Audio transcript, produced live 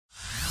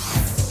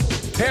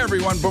Hey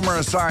everyone, Boomer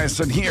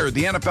Esiason here.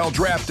 The NFL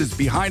Draft is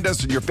behind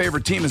us and your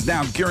favorite team is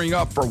now gearing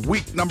up for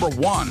week number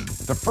 1.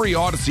 The free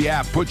Odyssey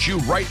app puts you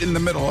right in the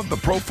middle of the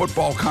pro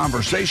football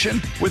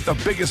conversation with the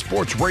biggest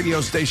sports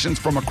radio stations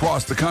from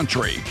across the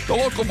country. The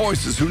local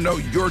voices who know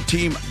your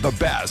team the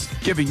best,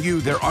 giving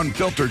you their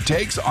unfiltered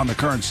takes on the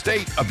current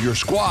state of your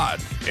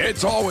squad.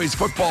 It's always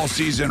football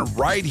season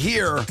right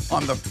here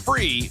on the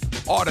free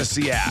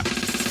Odyssey app.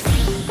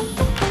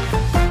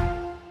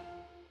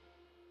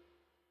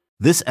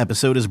 This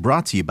episode is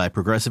brought to you by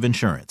Progressive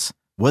Insurance.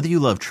 Whether you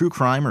love true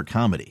crime or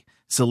comedy,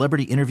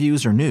 celebrity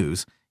interviews or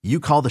news, you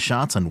call the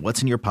shots on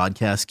what's in your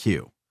podcast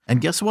queue. And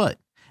guess what?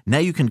 Now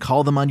you can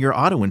call them on your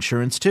auto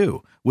insurance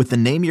too with the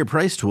Name Your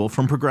Price tool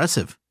from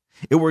Progressive.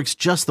 It works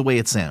just the way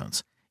it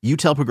sounds. You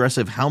tell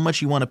Progressive how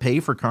much you want to pay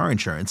for car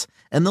insurance,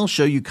 and they'll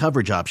show you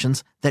coverage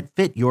options that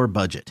fit your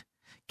budget.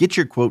 Get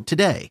your quote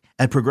today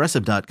at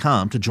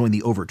Progressive.com to join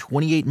the over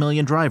 28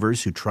 million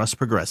drivers who trust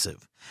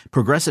Progressive.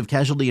 Progressive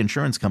Casualty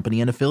Insurance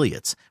Company and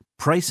Affiliates.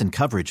 Price and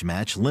coverage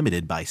match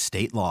limited by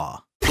state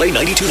law. Play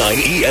 92.9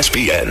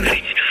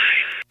 ESPN.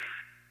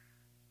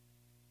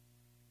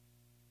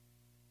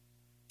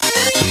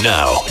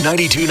 Now,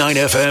 92.9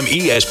 FM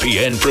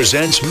ESPN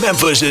presents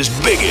Memphis'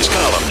 biggest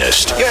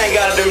columnist. You ain't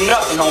got to do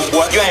nothing,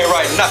 homeboy. You ain't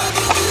writing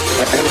nothing.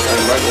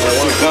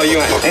 No, you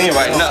ain't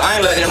writing nothing. I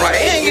ain't letting him write.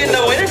 He ain't getting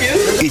no interview.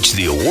 It's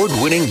the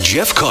award-winning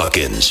Geoff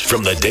Calkins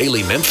from the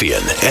Daily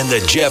Memphian and the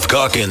Geoff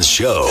Calkins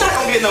Show.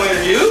 I don't get no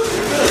interview.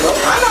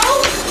 I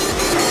know.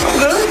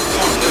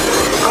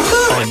 I'm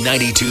good. On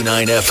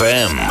 92.9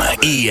 FM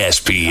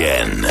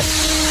ESPN.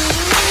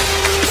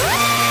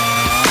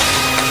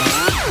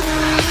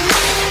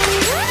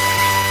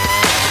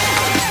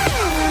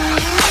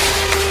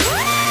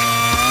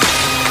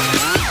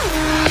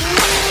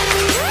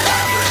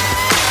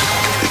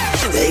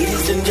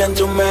 Ladies and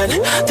gentlemen,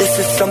 this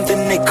is something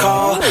they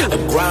call a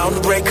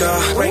groundbreaker.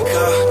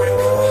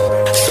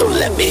 So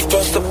let me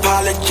first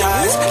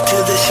apologize to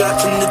the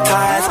shirts and the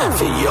ties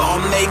for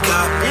your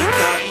makeup.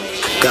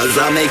 Cause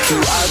I'll make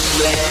you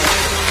ugly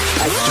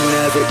as soon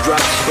as it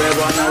drops. We're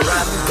on a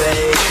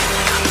rampage.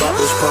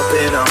 Bubbles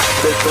popping up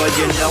before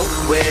you know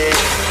it.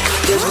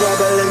 There's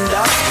rubble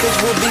enough cause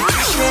we'll be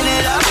pushing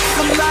it up.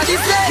 Somebody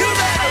say you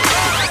better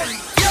run.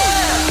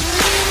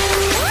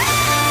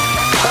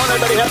 Well,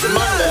 everybody, happy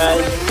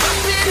Monday.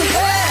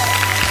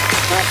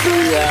 Happy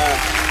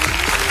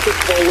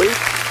Super Bowl week.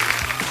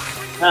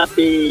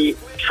 Happy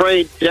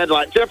trade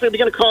deadline. Jeffrey, are we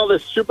going to call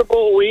this Super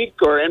Bowl week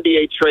or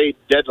NBA trade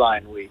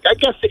deadline week? I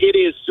guess it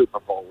is Super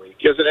Bowl week,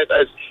 isn't it?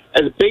 As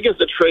big as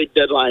the trade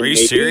deadline. Are you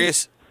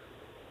serious?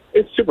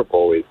 It's Super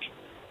Bowl week.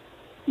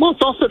 Well,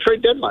 it's also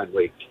trade deadline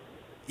week.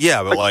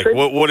 Yeah, but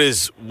what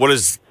is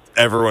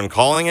everyone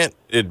calling it?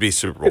 It'd be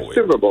Super Bowl week.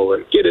 Super Bowl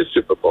week. It is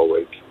Super Bowl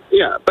week.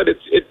 Yeah, but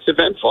it's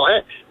eventful.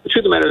 The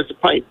truth of the matter is, it's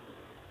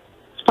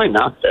probably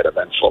not that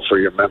eventful for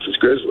your Memphis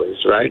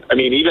Grizzlies, right? I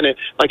mean, even if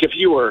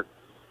you were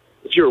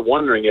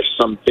wondering if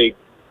some big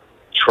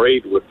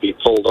trade would be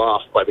pulled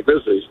off by the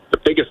Grizzlies, the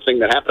biggest thing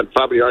that happened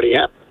probably already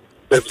happened.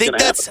 I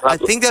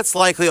think that's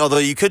likely. Although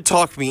you could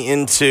talk me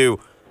into,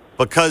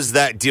 because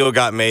that deal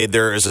got made,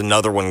 there is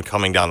another one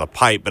coming down the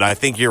pipe. But I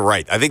think you're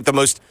right. I think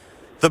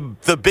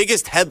the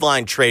biggest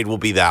headline trade will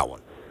be that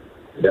one.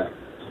 Yeah.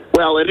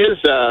 Well, it is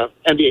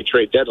NBA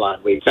trade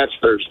deadline week. That's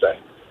Thursday.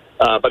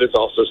 But it's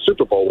also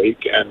Super Bowl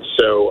week. And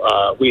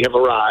so we have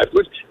arrived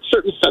with a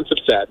certain sense of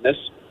sadness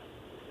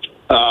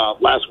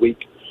last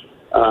week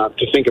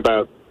to think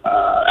about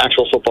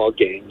actual football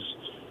games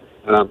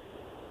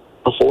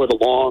before the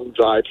long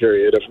dry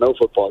period of no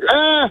football.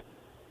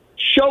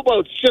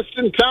 Showboats just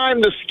in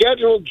time. The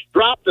schedule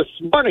dropped this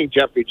morning,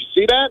 Jeffrey. Did you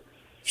see that?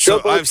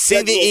 So I've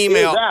seen the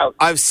email.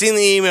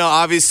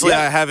 Obviously, yeah.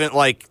 I haven't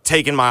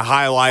taken my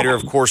highlighter.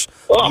 Of course,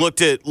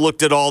 looked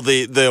at all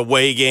the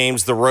away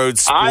games, the road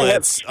splits. I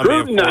have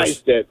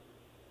scrutinized it.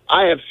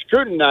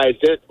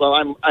 Well,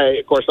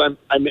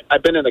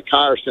 I've been in the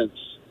car since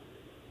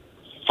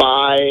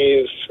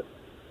 5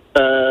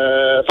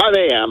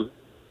 a.m.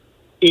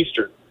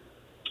 Eastern.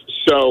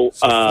 So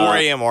 4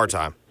 a.m. our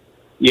time.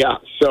 Yeah,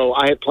 so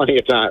I had plenty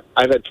of time.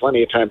 I've had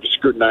plenty of time to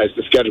scrutinize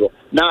the schedule,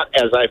 not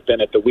as I've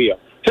been at the wheel.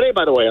 Today,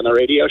 by the way, on the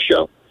radio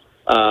show,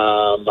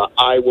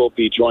 I will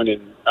be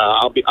joining.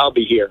 I'll be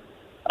here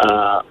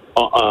for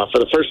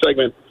the first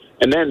segment,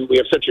 and then we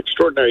have such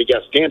extraordinary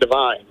guest, Dan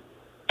Devine,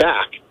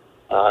 back.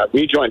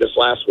 Rejoined us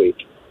last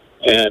week,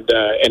 and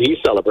he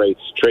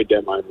celebrates trade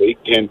deadline week.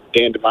 And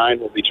Dan Devine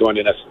will be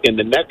joining us in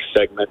the next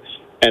segment,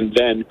 and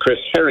then Chris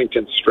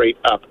Harrington straight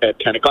up at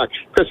 10 o'clock.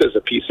 Chris has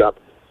a piece up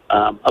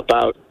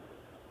about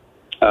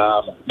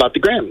the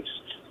Grammys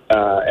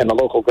and the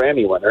local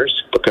Grammy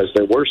winners, because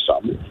there were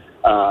some.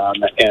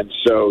 And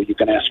so you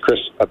can ask Chris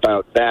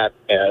about that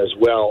as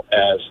well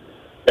as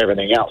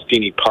everything else.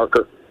 Deanie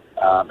Parker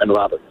and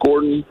Robert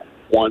Gordon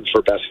won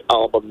for Best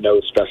Album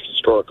Notes, Best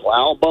Historical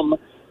Album,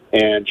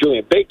 and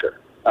Julian Baker,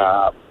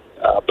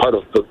 part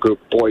of the group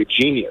Boy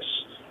Genius,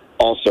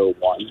 also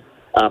won.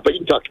 But you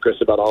can talk to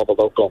Chris about all the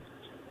local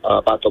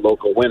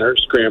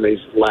winners. Grammys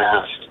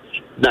last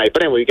night.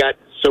 But anyway,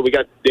 we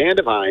got Dan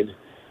Devine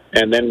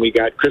and then we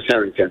got Chris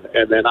Harrington,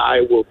 and then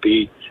I will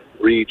be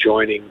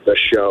rejoining the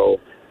show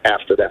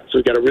after that. So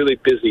we've got a really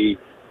busy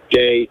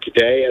day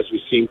today, as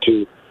we seem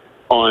to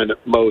on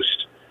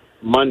most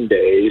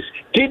Mondays.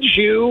 Did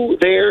you,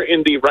 there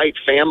in the right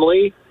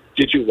family,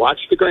 did you watch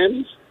the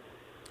Grammys?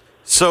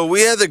 So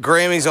we had the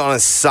Grammys on a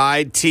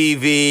side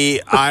TV.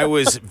 I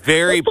was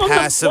very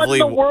passively...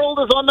 What in the world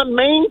is on the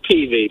main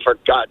TV, for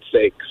God's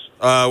sakes?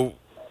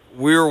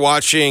 We were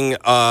watching,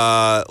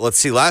 let's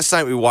see, last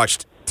night we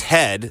watched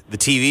Ted, the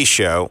TV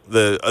show,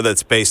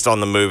 that's based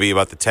on the movie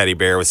about the teddy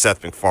bear with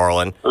Seth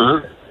MacFarlane.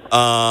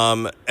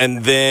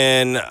 And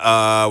then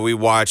we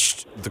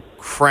watched The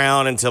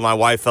Crown until my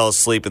wife fell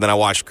asleep, and then I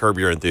watched Curb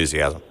Your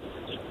Enthusiasm.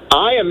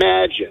 I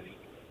imagine...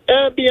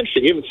 it'd be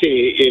interesting. You haven't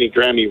seen any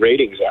Grammy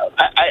ratings out.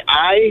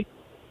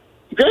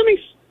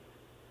 Grammys,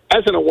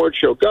 as an award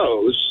show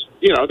goes,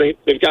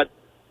 they've got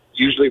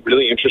usually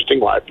really interesting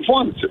live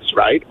performances,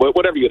 right?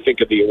 Whatever you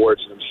think of the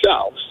awards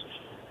themselves,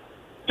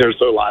 there's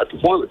their live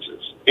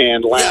performances.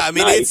 And last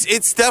night,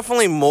 it's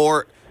definitely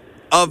more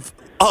of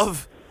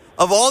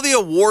all the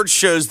award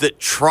shows that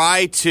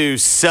try to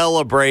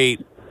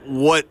celebrate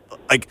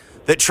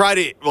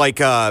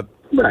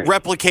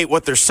replicate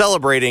what they're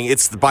celebrating.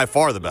 It's by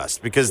far the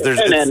best because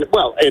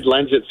it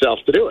lends itself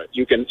to do it.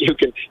 You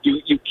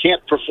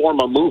can't perform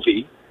a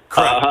movie.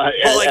 Correct.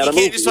 You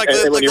can't just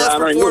let's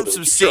perform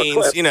some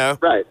scenes,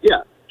 Right?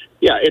 Yeah.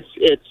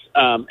 It's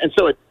and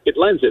so it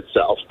lends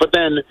itself. But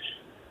then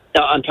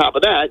on top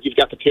of that, you've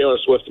got the Taylor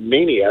Swift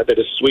mania that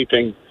is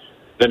sweeping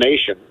the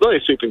nation, really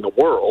sweeping the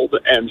world,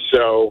 and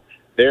so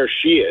there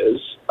she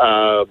is,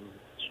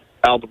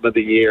 album of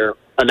the year,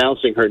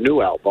 announcing her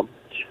new album.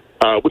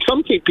 Which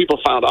some people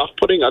found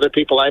off-putting. Other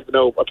people, I have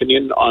no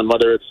opinion on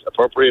whether it's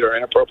appropriate or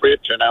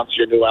inappropriate to announce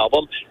your new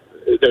album.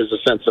 There's a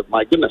sense of,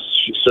 my goodness,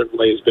 she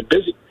certainly has been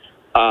busy.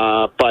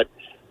 But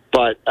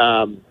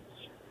I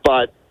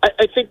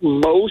think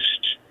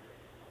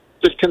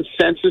the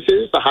consensus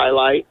is the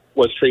highlight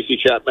was Tracy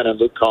Chapman and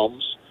Luke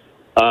Combs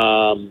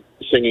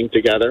singing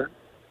together,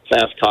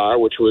 Fast Car,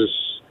 which was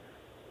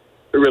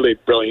really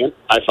brilliant,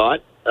 I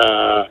thought.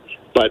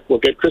 But we'll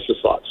get Chris's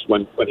thoughts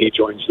when he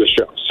joins the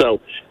show. So,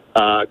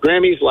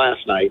 Grammys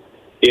last night.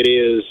 It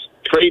is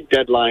trade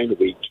deadline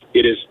week.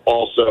 It is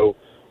also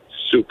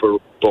Super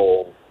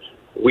Bowl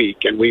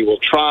week, and we will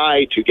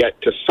try to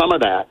get to some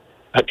of that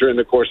during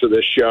the course of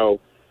this show.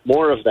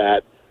 More of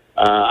that,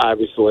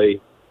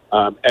 obviously,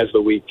 as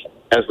the week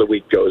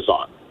goes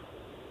on.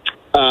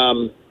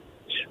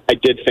 I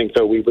did think,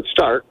 though, we would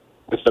start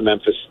with the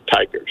Memphis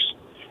Tigers,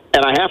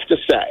 and I have to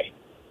say,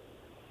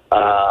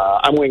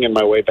 I'm winging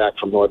my way back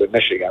from Northern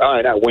Michigan. All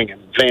right,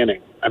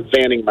 vanning. I'm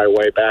vanning my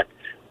way back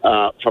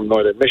from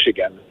Northern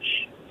Michigan.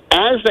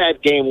 As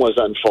that game was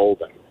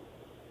unfolding,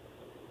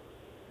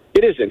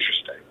 it is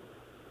interesting.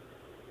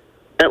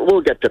 And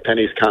we'll get to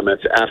Penny's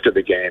comments after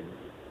the game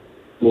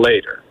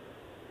later,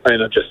 in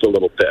just a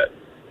little bit.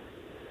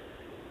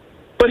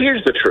 But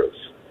here's the truth.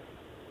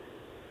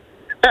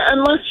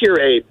 Unless you're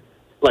a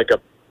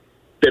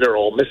bitter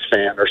Ole Miss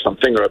fan or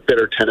something, or a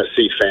bitter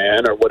Tennessee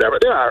fan or whatever,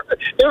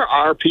 there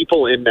are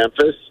people in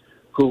Memphis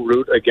who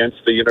root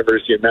against the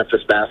University of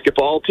Memphis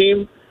basketball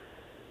team,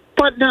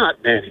 but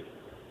not many.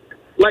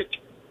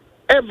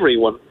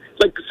 Everyone.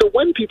 So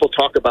when people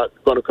talk about,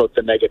 quote unquote,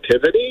 the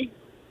negativity,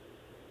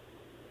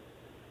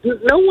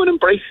 no one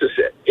embraces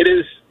it. It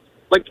is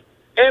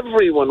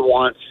everyone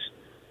wants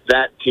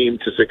that team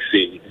to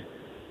succeed.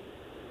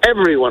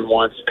 Everyone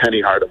wants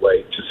Penny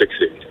Hardaway to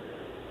succeed,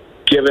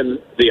 given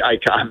the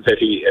icon that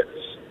he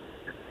is.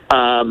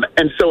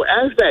 And so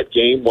as that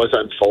game was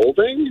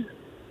unfolding,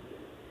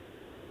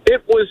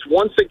 it was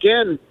once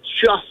again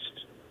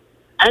just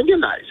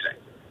agonizing.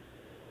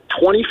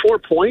 24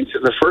 points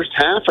in the first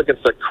half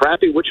against a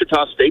crappy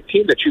Wichita State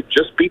team that you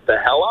just beat the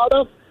hell out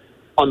of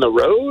on the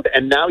road,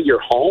 and now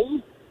you're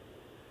home.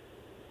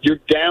 You're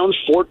down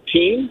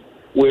 14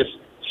 with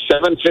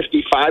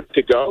 7:55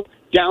 to go.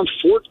 Down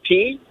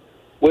 14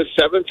 with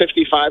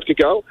 7:55 to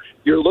go.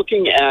 You're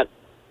looking at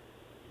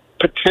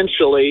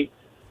potentially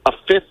a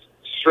fifth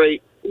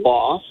straight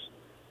loss,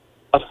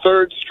 a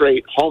third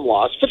straight home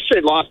loss. Fifth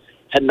straight loss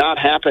had not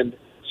happened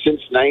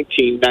since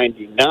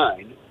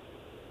 1999.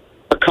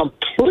 A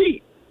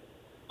complete,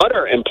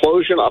 utter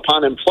implosion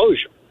upon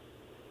implosion.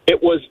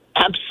 It was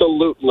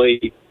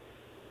absolutely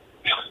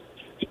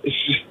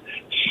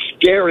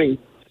scaring.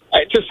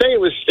 To say it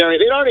was staring,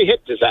 they'd already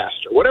hit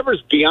disaster.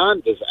 Whatever's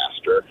beyond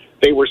disaster,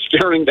 they were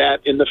staring that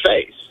in the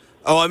face.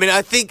 Oh, I mean,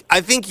 I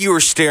think you were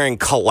staring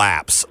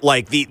collapse,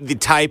 like the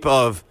type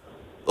of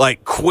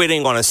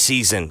quitting on a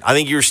season. I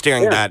think you were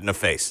staring that in the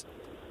face.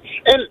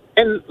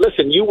 And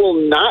listen, you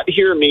will not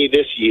hear me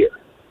this year.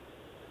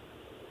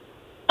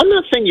 I'm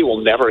not saying you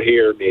will never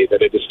hear me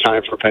that it is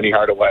time for Penny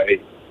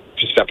Hardaway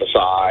to step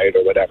aside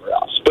or whatever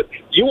else, but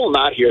you will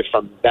not hear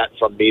from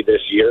me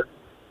this year.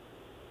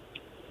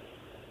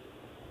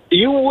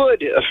 You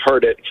would have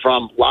heard it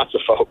from lots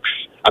of folks.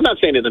 I'm not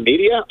saying in the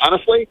media,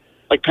 honestly.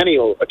 Penny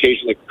will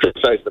occasionally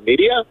criticize the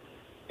media,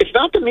 it's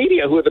not the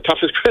media who are the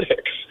toughest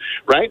critics,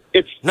 right?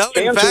 It's no.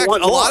 In fact,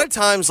 a lot of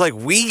times, like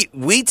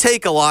we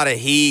take a lot of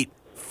heat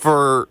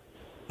for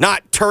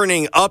not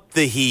turning up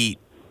the heat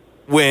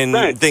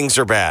when things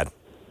are bad.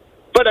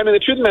 But I mean, the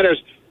truth of the matter is,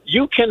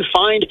 you can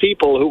find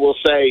people who will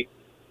say,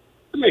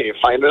 "You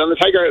find it on the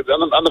Tiger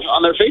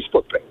on their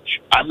Facebook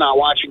page. I'm not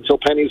watching till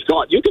Penny's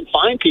gone." You can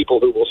find people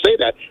who will say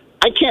that.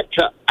 I can't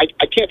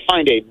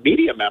find a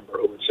media member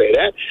who would say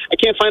that. I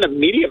can't find a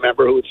media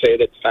member who would say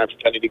that it's time for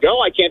Penny to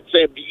go. I can't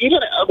say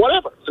even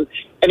whatever.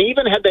 And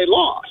even had they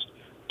lost,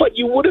 but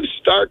you would have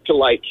started to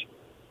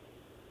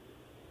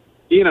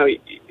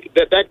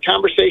that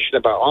conversation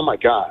about, oh my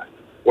God,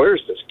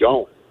 where's this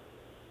going?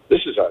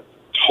 This is a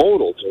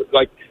total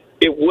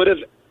it would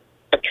have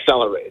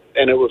accelerated,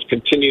 and it would have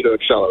continued to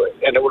accelerate,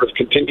 and it would have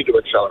continued to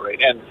accelerate,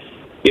 and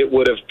it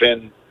would have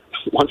been.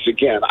 Once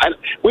again,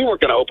 we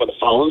weren't going to open the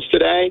phones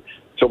today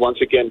to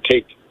once again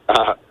take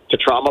to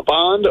trauma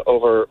bond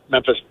over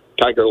Memphis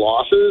Tiger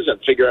losses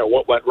and figure out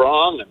what went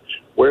wrong and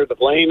where the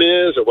blame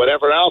is or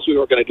whatever else. We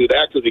weren't going to do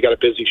that because we got a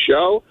busy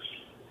show,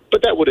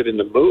 but that would have been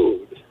the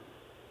mood.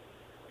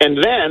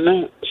 And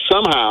then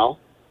somehow,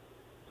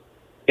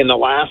 in the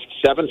last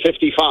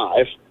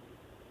 7:55,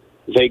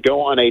 they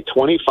go on a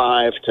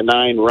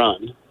 25-9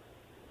 run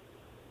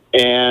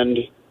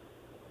and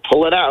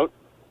pull it out.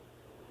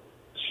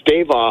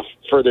 Stave off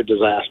further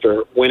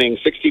disaster, winning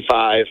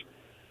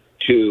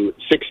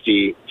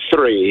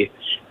 65-63.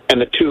 And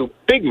the two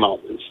big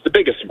moments, the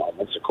biggest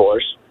moments, of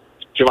course,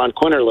 Devine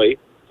Quinterly,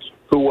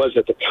 who was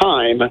at the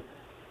time, I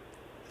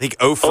think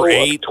 0 for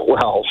 8.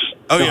 12.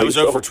 Oh, yeah, it was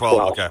 0 for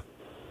 12. Okay.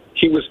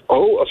 He was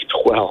 0 of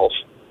 12.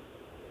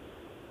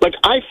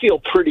 I feel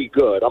pretty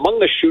good. Among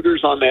the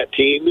shooters on that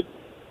team,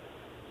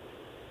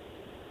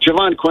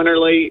 Devine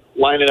Quinterly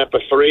lining up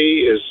a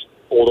three is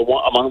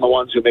among the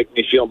ones who make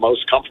me feel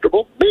most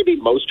comfortable, maybe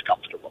most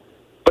comfortable.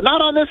 But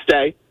not on this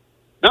day.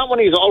 Not when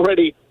he's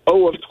already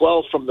 0 of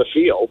 12 from the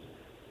field.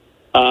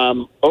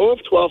 0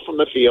 of 12 from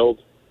the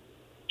field,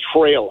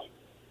 trailing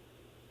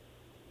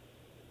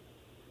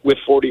with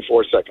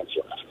 44 seconds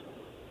left.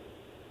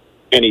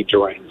 And he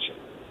drains it.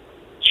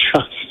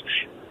 Just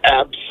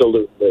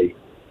absolutely,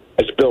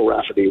 as Bill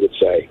Rafferty would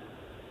say,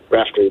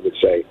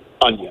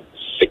 onion,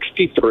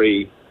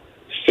 63-62.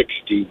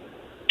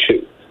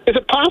 Is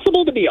it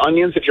possible to be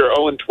onions if you're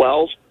 0 and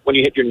 12 when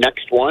you hit your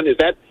next one? Does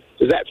that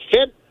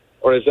fit,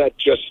 or is that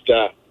just?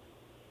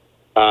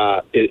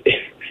 I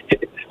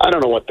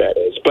don't know what that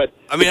is, but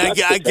I mean, I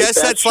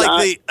guess that's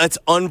shot, that's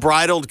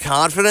unbridled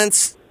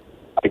confidence.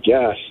 I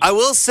guess. I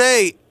will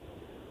say,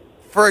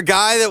 for a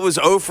guy that was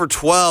 0 for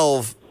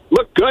 12,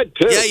 looked good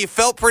too. Yeah, you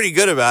felt pretty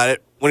good about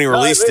it when he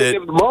released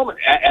it. The moment,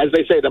 as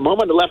they say, the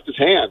moment it left his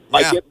hand,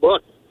 it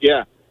looked.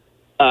 Yeah.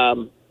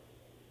 So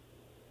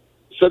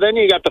then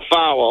you got the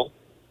foul.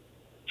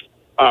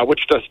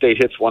 Wichita State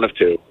hits 1 of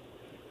 2.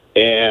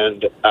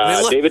 And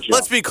David Jones.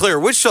 Let's be clear.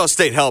 Wichita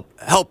State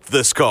helped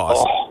this cause.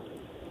 Oh.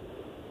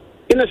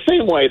 In the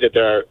same way that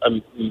there are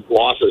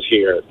losses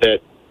here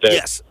that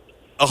yes,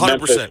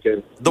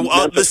 100%.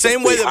 The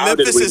same way that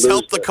Memphis has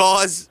helped the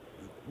cause,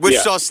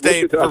 Wichita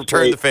State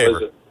returned the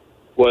favor.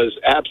 Was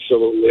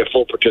absolutely a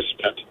full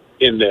participant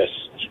in this.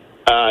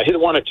 Hit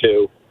 1 of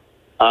 2.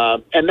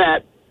 And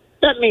that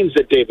means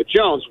that David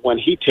Jones, when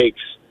he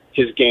takes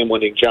his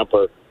game-winning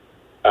jumper,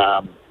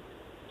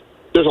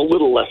 there's a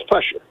little less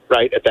pressure,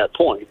 right, at that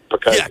point.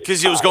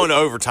 Because he was going to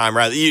overtime,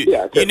 right? You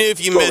knew if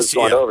you missed,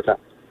 going to overtime.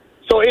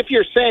 So if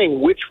you're saying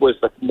which was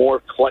the more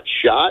clutch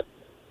shot,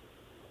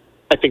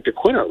 I think the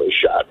Quinterly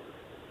shot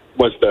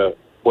was the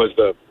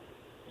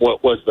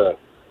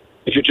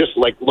if you just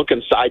look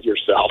inside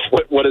yourself,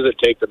 what does it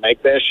take to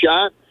make that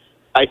shot?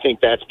 I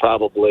think that's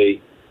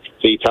probably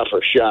the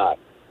tougher shot.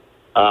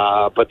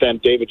 But then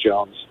David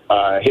Jones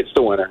hits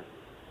the winner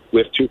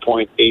with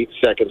 2.8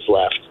 seconds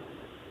left,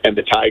 and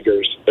the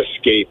Tigers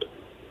escape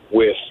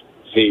with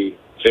the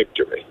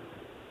victory.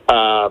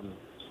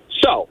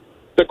 So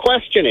the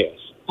question is,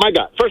 my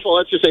God, first of all,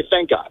 let's just say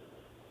thank God.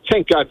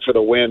 Thank God for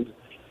the win,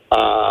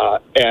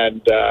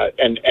 and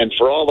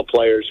for all the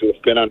players who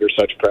have been under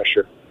such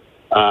pressure.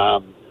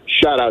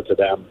 Shout out to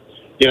them.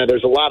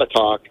 There's a lot of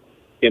talk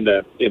in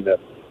the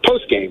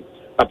postgame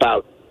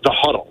about the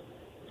huddle.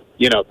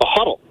 The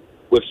huddle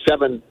with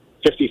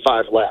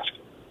 7:55 left.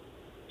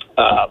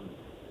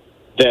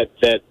 That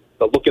the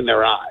look in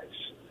their eyes.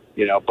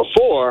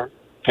 Before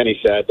Penny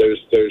said there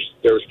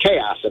was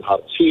chaos in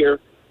huddles. Here,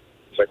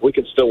 it's like we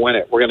can still win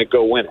it. We're going to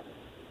go win it.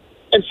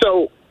 And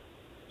so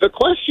the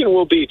question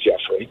will be,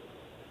 Jeffrey,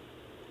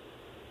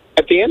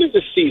 at the end of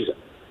the season,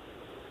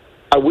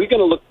 are we going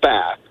to look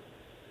back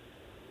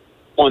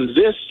on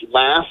this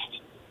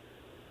last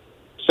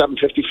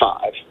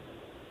 7:55,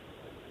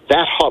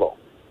 that huddle,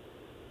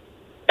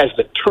 as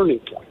the turning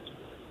point,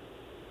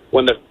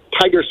 when the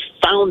Tigers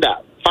found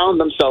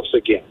themselves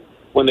again,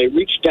 when they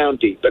reached down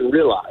deep and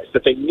realized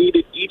that they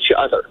needed each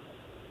other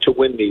to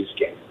win these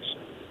games?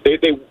 They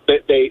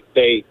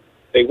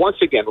once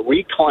again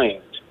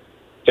reclaimed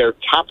their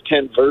top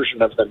 10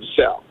 version of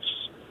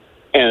themselves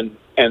and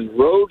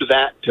rode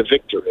that to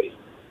victory.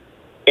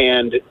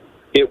 And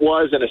it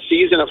was in a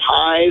season of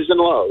highs and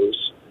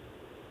lows.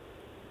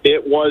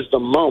 It was the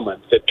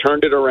moment that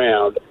turned it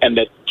around and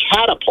that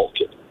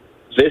catapulted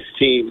this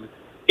team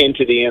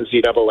into the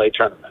NCAA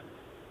tournament.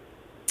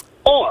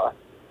 Or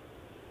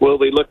will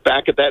we look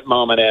back at that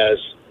moment as,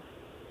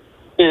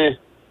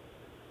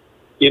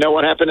 you know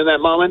what happened in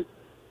that moment?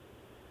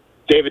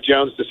 David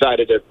Jones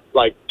decided to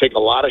take a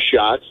lot of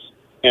shots,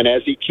 and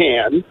as he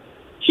can,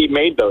 he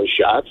made those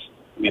shots.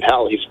 I mean,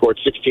 hell, he scored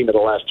 16 of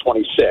the last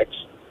 26.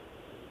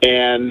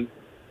 And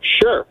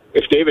sure,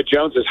 if David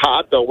Jones is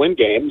hot, they'll win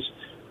games.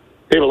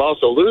 They will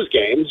also lose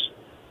games.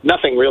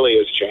 Nothing really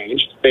has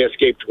changed. They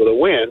escaped with a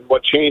win.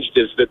 What changed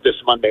is that this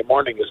Monday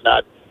morning is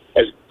not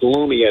as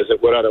gloomy as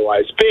it would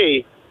otherwise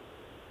be,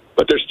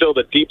 but they're still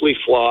the deeply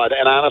flawed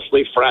and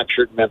honestly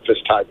fractured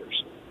Memphis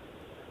Tigers.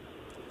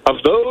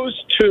 Of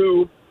those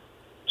two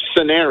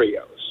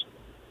scenarios,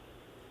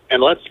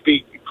 and let's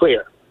be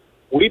clear,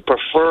 we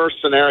prefer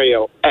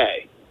scenario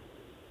A.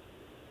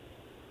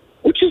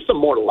 Which is the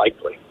more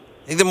likely?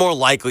 I think the more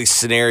likely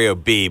scenario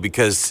B,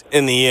 because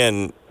in the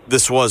end,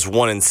 this was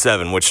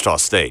 1-7 Wichita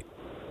State.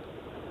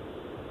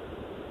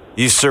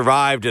 You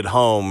survived at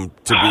home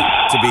to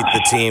beat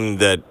the team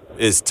that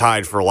is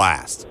tied for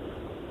last.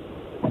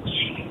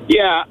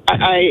 Yeah,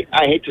 I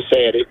hate to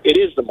say it. It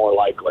is the more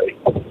likely.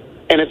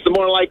 And it's the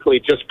more likely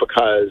just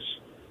because,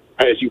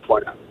 as you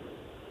point out,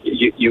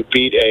 you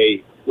beat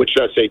a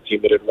Wichita State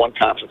team that had one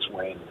conference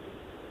win.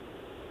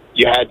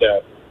 You had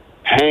to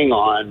hang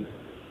on,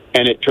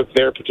 and it took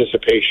their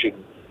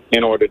participation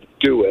in order to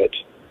do it.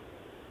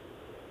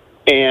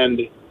 And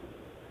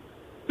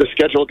the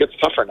schedule gets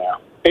tougher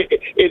now.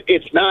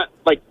 It's not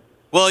like...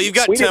 Well, you've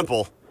got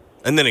Temple,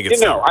 and then it gets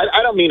tougher.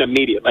 I don't mean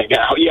immediately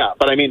now, yeah.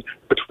 But I mean,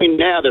 between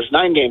now, there's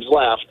 9 games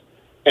left,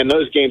 and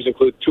those games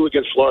include 2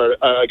 against Florida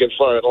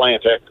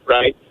Atlantic,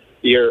 right?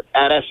 You're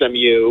at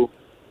SMU.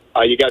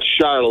 You got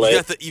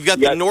Charlotte. You've got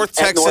the North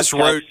Texas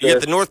road. You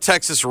got the North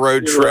Texas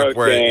road trip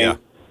where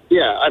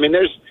I mean,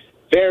 there's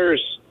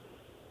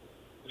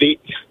the.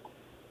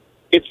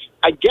 It's.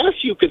 I guess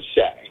you could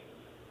say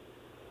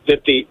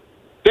that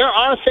there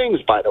are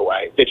things, by the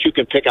way, that you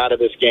can pick out of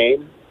this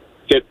game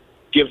that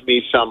give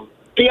me some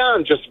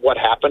beyond just what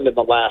happened in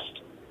the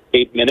last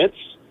 8 minutes.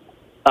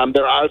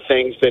 There are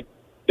things that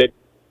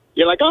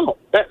you're like, oh,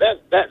 that's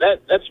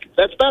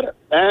better.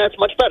 That's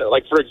much better.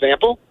 Like, for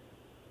example,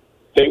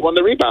 they won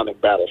the rebounding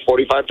battle,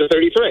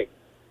 45-33.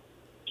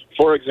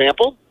 For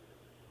example,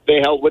 they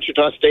held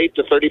Wichita State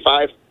to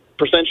 35%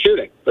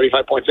 shooting,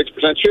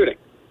 35.6% shooting.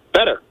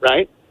 Better,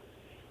 right?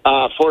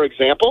 For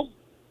example,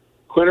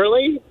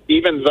 Quinterly,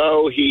 even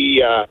though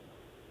he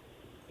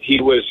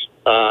was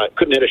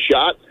couldn't hit a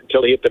shot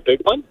until he hit the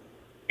big one,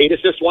 8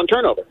 assists, 1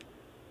 turnover.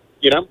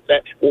 You know,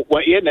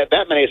 he hadn't had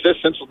that many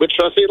assists since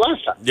Wichita State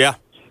last time. Yeah.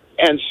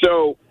 And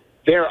so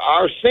there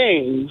are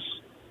things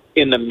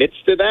in the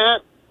midst of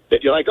that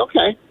you're like,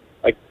 okay,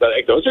 like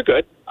those are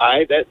good.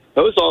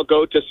 Those all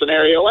go to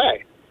scenario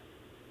A.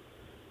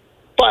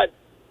 But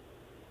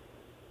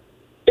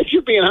if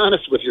you're being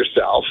honest with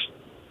yourself,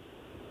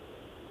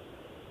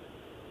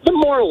 the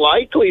more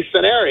likely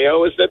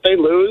scenario is that they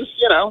lose,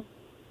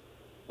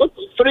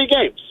 3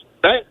 games,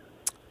 right?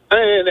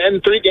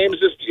 And 3 games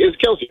is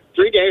kills you.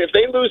 3 games. If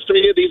they lose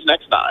 3 of these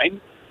next 9,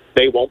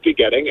 they won't be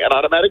getting an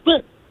automatic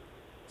bid.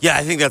 Yeah,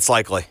 I think that's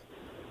likely.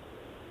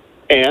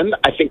 And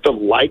I think the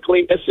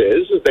likeliness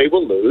is they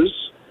will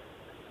lose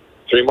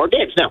 3 more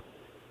games. Now,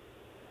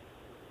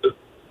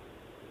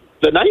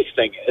 the nice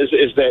thing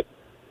is that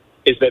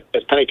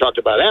as Penny talked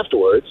about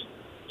afterwards,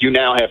 you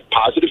now have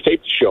positive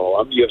tape to show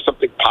them. You have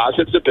something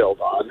positive to build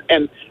on.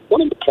 And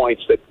one of the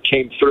points that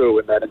came through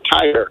in that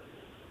entire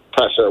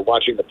presser,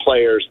 watching the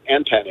players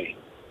and Penny,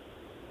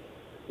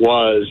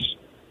 was,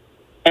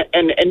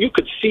 and you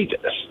could see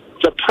this,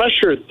 the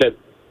pressure that,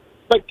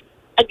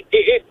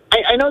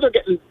 I know they're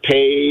getting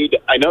paid.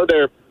 I know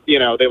they're,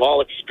 they've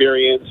all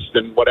experienced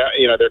and whatever,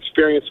 they're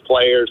experienced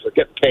players. They're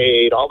getting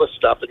paid, all this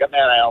stuff. They're getting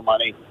NIL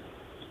money.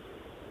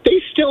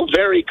 They still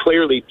very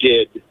clearly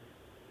did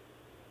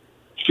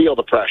feel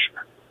the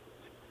pressure.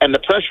 And the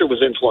pressure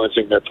was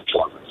influencing their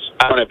performance.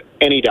 I don't have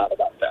any doubt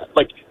about that.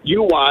 Like,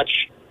 you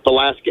watch the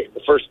last game,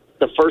 the first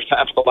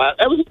half of the last,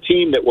 that was a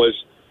team that was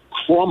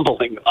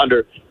crumbling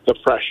under the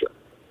pressure.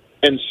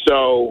 And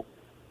so,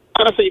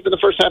 honestly, even the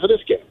first half of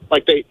this game,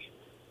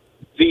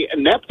 the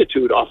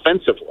ineptitude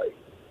offensively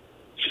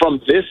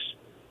from this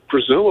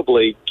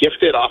presumably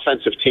gifted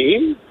offensive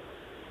team,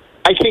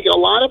 I think a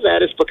lot of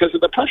that is because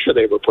of the pressure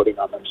they were putting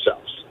on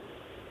themselves.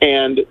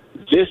 And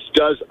this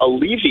does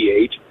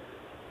alleviate,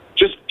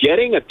 just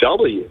getting a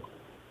W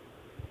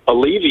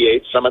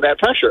alleviates some of that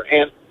pressure.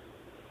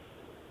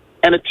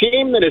 And a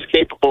team that is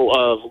capable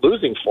of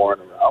losing 4 in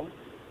a row,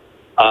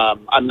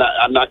 I'm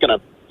not going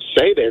to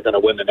say they're going to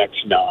win the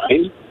next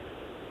 9,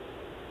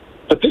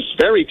 but this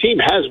very team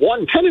has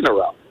won 10 in a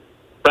row,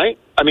 right?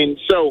 I mean,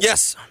 so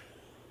yes,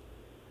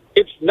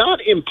 it's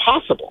not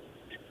impossible.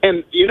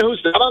 And you know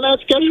who's not on that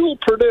schedule?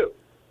 Purdue,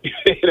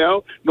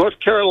 North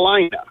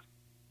Carolina.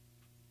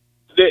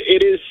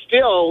 It is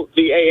still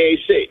the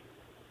AAC.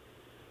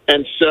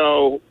 And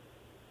so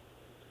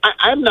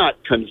I'm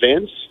not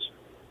convinced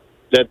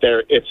that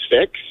it's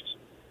fixed,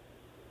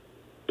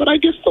 but I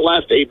guess the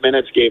last 8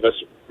 minutes gave us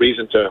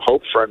reason to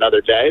hope for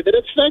another day that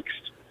it's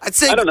fixed. I'd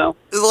say I don't know.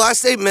 The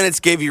last 8 minutes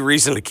gave you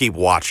reason to keep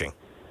watching.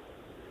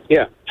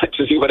 Yeah,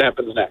 to see what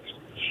happens next.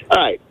 All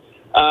right.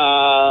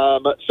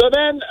 So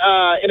then,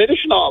 in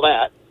addition to all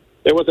that,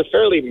 there was a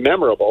fairly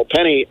memorable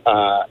Penny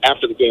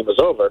after the game was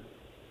over.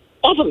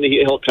 Often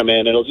he'll come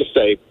in and he'll just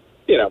say,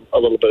 a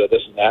little bit of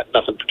this and that,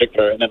 nothing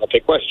particular, and then he'll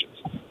take questions.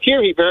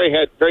 Here he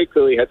very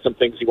clearly had some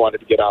things he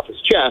wanted to get off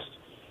his chest,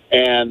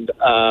 and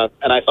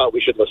I thought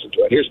we should listen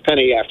to it. Here's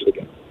Penny after the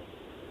game.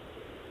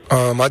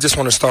 I just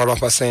want to start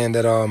off by saying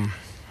that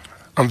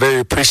I'm very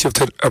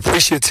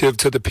appreciative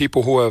to the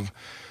people who have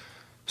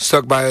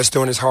stuck by us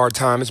during this hard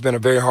time. It's been a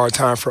very hard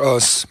time for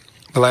us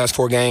the last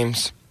 4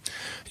 games.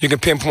 You can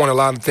pinpoint a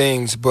lot of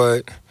things,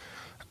 but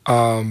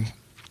the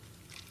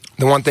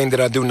one thing that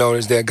I do know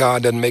is that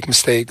God doesn't make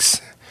mistakes.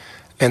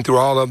 And through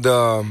all of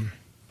the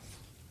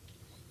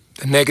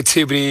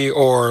negativity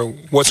or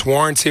what's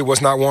warranted,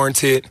 what's not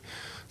warranted,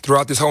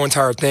 throughout this whole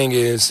entire thing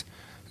is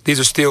these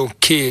are still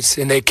kids,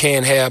 and they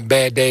can have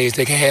bad days,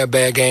 they can have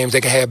bad games,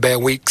 they can have bad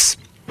weeks.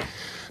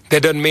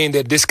 That doesn't mean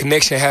that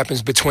disconnection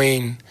happens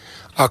between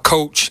a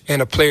coach and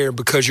a player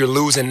because you're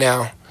losing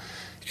now.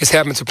 It's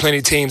happened to plenty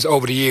of teams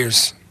over the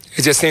years.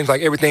 It just seems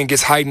like everything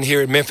gets heightened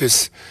here at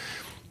Memphis.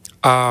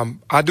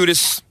 I do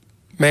this,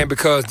 man,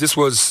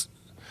 because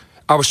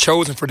I was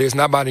chosen for this,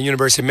 not by the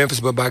University of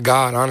Memphis, but by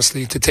God,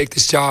 honestly, to take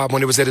this job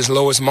when it was at its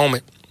lowest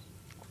moment.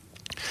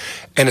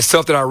 And the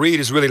stuff that I read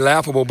is really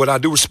laughable, but I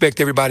do respect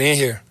everybody in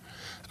here.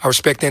 I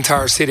respect the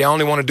entire city. I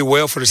only want to do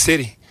well for the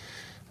city.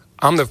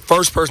 I'm the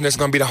first person that's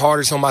going to be the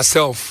hardest on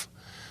myself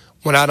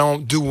when I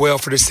don't do well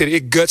for the city.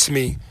 It guts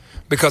me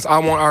because I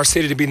want our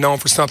city to be known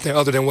for something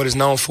other than what it's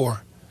known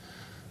for.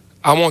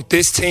 I want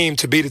this team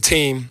to be the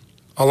team,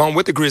 along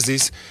with the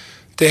Grizzlies,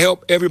 to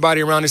help everybody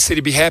around the city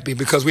be happy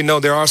because we know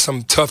there are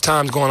some tough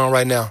times going on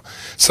right now.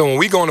 So when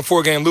we go on a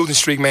 4-game losing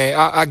streak, man,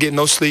 I get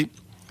no sleep.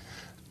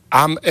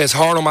 I'm as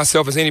hard on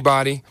myself as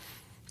anybody.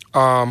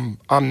 We're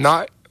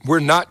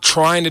not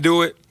trying to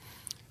do it.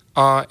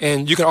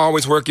 And you can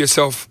always work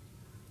yourself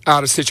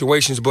out of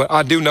situations, but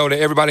I do know that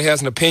everybody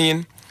has an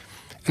opinion,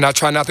 and I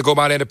try not to go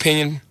by that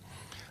opinion.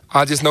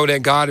 I just know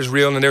that God is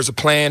real and there's a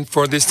plan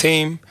for this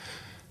team.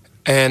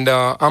 And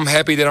I'm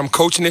happy that I'm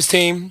coaching this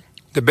team,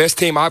 the best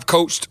team I've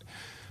coached.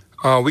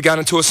 We got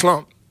into a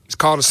slump. It's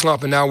called a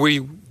slump, and now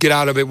we get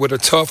out of it with a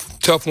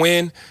tough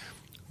win.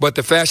 But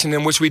the fashion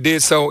in which we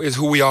did so is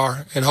who we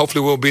are, and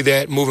hopefully we'll be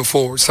that moving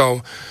forward.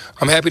 So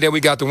I'm happy that we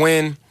got the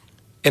win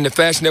in the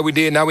fashion that we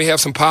did. Now we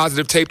have some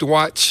positive tape to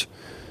watch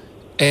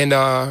and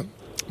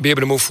be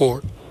able to move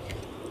forward.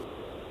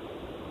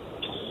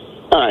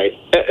 All right.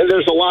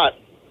 There's a lot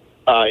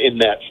in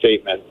that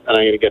statement, and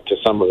I'm going to get to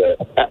some of it.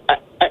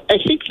 I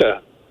think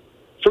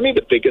for me,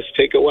 the biggest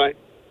takeaway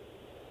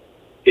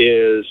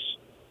is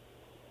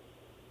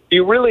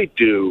you really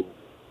do.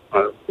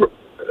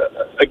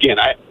 Again,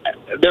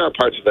 there are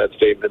parts of that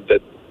statement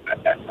that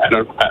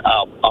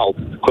I'll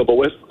quibble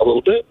with a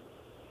little bit,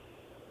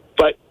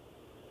 but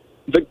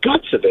the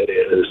guts of it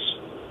is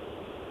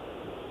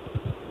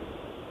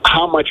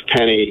how much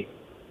Penny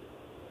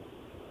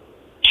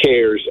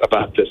cares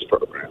about this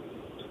program.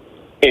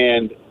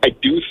 And I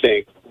do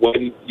think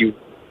why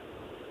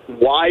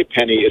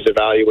Penny is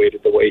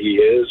evaluated the way he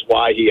is,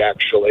 why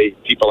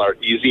people are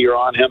easier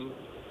on him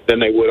than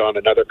they would on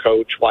another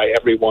coach, why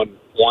everyone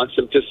wants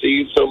him to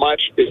see so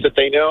much, is that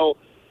they know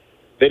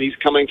that he's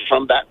coming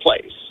from that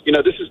place.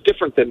 This is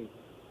different than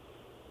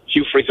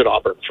Hugh Freeze at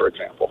Auburn, for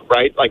example,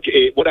 right? Like,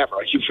 whatever.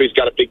 Hugh Freeze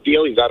got a big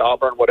deal. He's at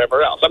Auburn,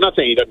 whatever else. I'm not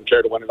saying he doesn't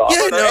care to win at Auburn.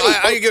 Yeah, no,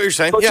 I get what you're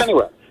saying. Yeah.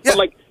 Anywhere. Yeah.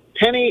 But,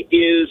 Penny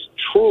is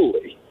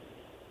truly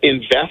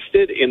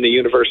invested in the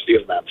University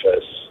of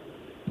Memphis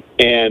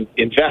and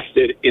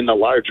invested in the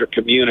larger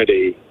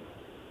community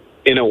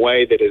in a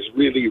way that is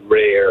really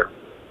rare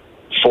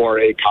for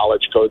a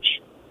college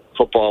coach,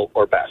 football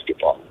or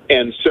basketball.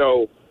 And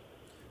so,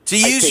 to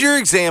use your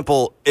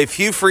example, if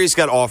Hugh Freeze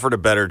got offered a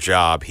better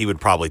job, he would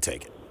probably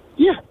take it.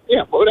 Yeah,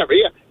 whatever.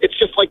 Yeah, it's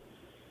just like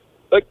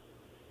the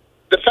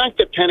fact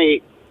that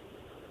Penny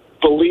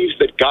believes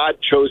that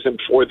God chose him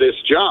for this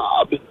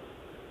job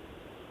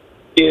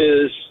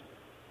is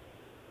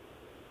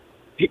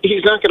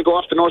he's not going to go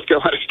off to North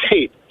Carolina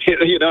State.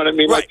 You know what I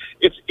mean? Right.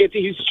 It's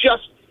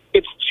just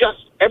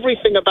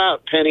everything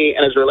about Penny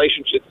and his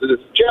relationship to this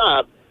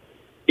job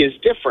is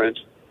different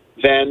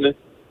than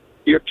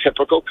your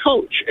typical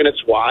coach, and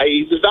it's why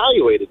he's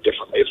evaluated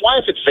differently. It's why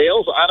if it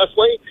fails,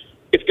 honestly,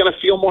 it's going to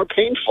feel more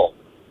painful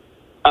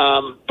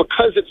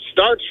because it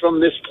starts from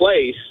this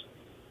place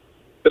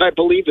that I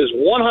believe is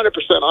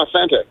 100%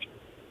 authentic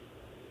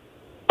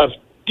of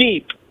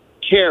deep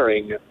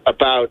caring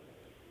about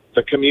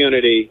the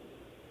community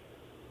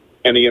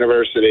and the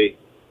university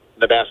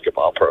and the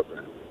basketball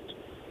program.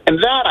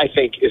 And that, I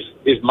think,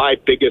 is my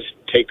biggest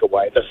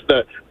takeaway. That's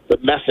the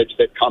message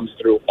that comes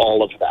through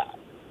all of that.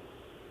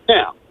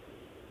 Now,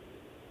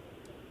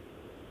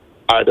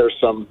 are there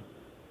some,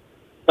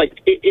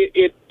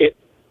 it's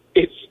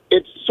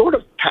it's sort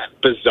of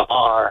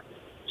bizarre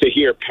to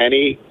hear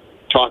Penny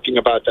talking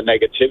about the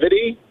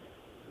negativity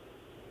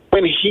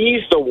when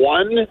he's the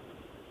one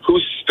who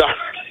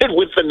started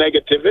with the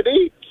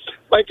negativity.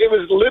 Like, it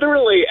was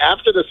literally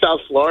after the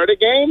South Florida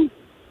game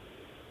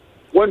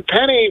when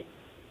Penny,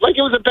 like,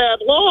 it was a bad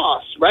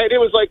loss, right? It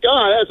was like,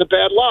 oh, that's a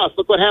bad loss.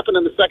 Look what happened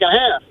in the second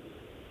half.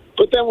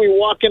 But then we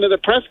walk into the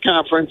press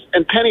conference,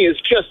 and Penny is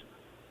just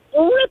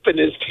ripping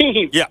his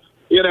team. Yeah.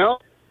 You know?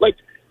 Like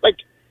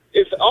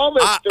it's all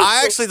this.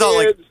 I actually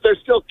thought, kids, they're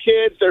still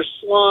kids. They're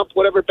slump,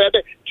 whatever. Bad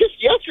day.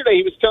 Just yesterday,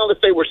 he was telling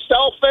us they were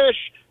selfish.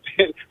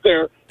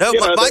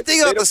 My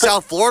thing about the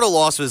South Florida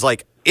loss was,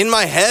 like, in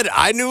my head,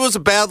 I knew it was a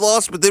bad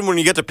loss, but then when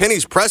you get to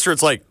Penny's presser,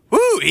 it's like,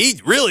 whoo, he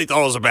really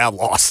thought it was a bad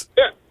loss.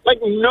 Yeah, like,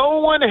 no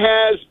one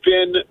has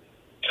been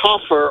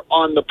tougher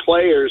on the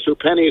players who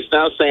Penny is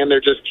now saying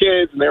they're just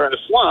kids and they're in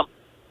a slump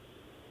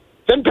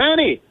than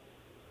Penny.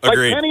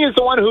 Agreed. Like, Penny is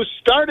the one who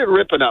started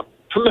ripping them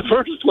from the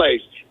first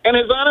place and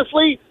has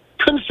honestly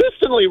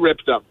consistently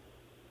ripped them.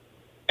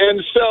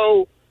 And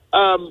so,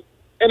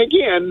 and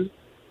again,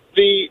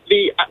 the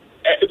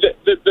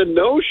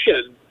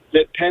notion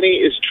that Penny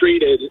is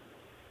treated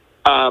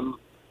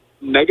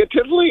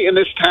negatively in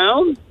this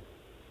town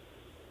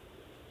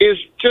is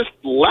just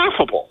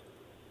laughable.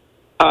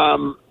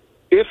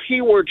 If he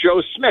were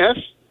Joe Smith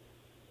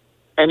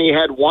and he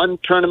had one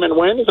tournament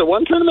win, is it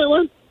one tournament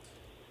win?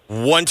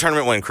 One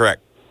tournament win,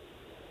 correct.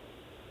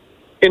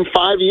 In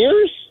 5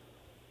 years?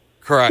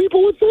 Correct.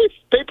 People would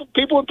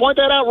point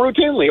that out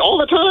routinely all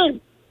the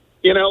time.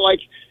 You know, like,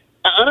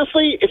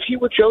 honestly, if he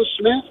were Joe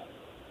Smith,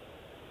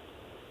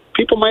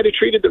 people might have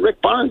treated the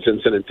Rick Barnes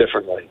incident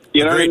differently.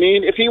 You know what I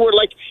mean? If he were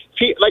like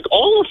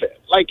all of it,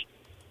 like,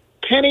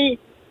 Penny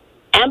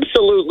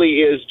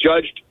absolutely is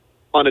judged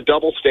on a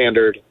double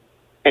standard,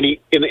 and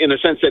he, in the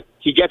sense that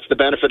he gets the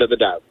benefit of the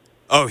doubt.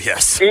 Oh,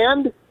 yes.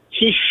 And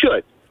he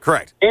should.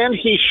 Correct. And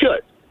he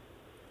should.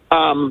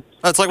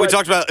 It's like we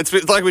talked about.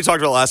 It's like we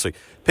talked about last week.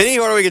 Penny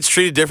Hardaway gets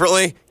treated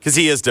differently because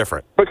he is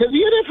different. Because he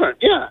is different,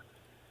 yeah.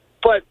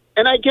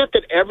 And I get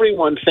that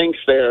everyone thinks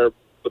they're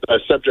a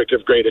subject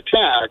of great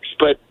attacks,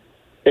 but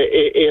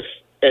if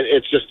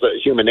it's just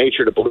human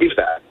nature to believe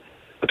that.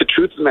 But the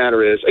truth of the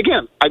matter is,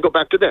 again, I go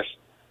back to this: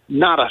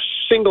 not a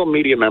single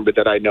media member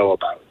that I know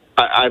about,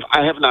 I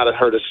have not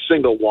heard a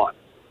single one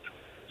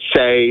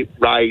say,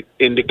 write,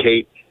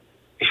 indicate,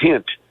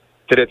 hint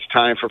that it's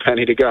time for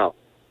Penny to go.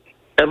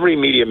 Every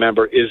media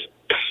member is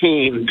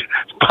pained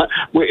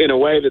in a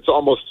way that's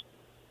almost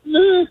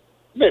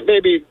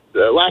maybe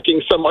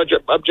lacking some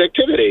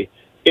objectivity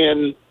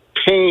in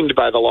pained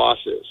by the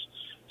losses.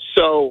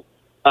 So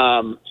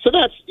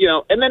that's, you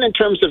know, and then in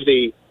terms of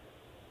the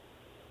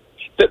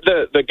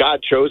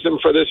God chose him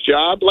for this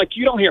job, like,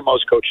 you don't hear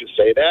most coaches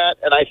say that.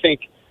 And I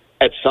think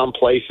at some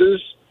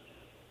places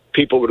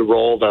people would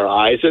roll their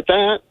eyes at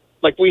that.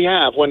 Like we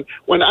have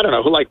when I don't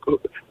know, like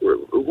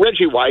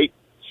Reggie White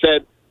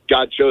said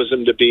God chose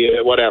him to be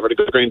to go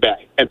to Green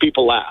Bay, and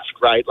people laughed,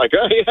 right? Like,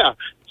 oh yeah,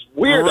 it's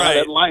weird how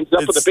that lines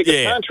up with the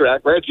biggest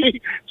contract,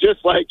 Reggie.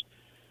 Just like,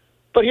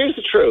 but here's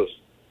the truth: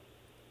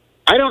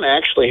 I don't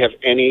actually have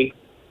any.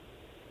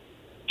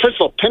 First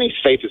of all, Penny's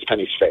faith is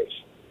Penny's faith,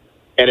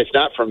 and it's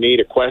not for me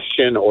to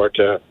question or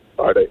to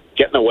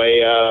get in the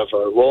way of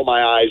or roll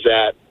my eyes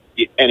at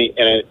any.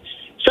 And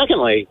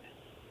secondly,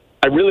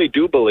 I really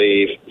do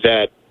believe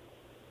that.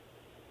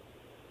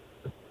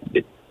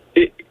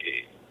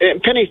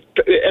 And Penny,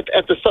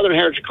 at the Southern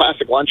Heritage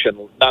Classic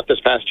luncheon, not this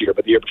past year,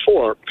 but the year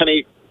before,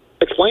 Penny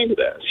explained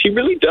this. He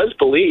really does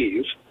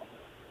believe,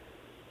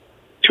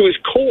 to his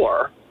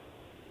core,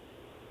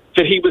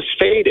 that he was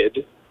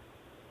fated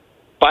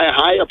by a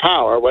higher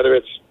power, whether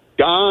it's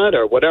God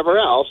or whatever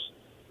else,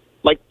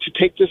 like, to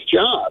take this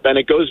job. And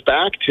it goes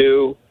back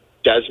to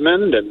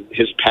Desmond and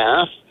his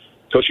path,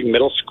 coaching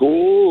middle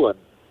school,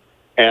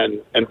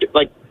 and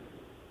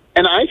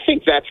I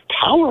think that's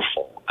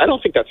powerful. I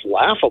don't think that's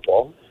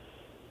laughable.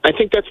 I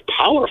think that's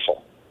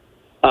powerful.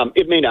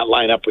 It may not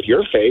line up with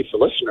your faith, the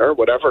listener,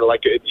 whatever.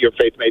 Like, your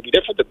faith may be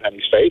different than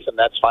Penny's faith, and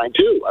that's fine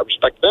too. I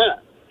respect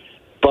that.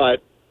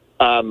 But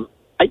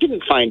I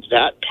didn't find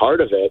that part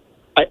of it.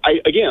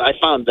 I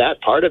found that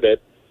part of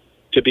it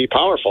to be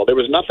powerful. There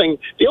was nothing.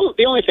 The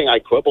only thing I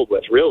quibbled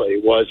with really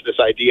was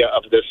this idea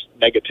of this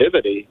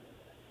negativity,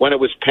 when it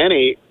was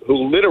Penny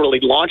who literally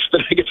launched the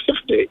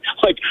negativity,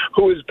 like,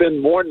 who has been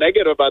more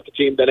negative about the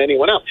team than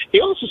anyone else. He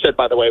also said,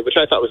 by the way, which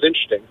I thought was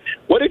interesting,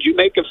 what did you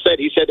make of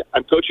he said,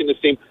 I'm coaching this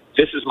team.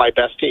 This is my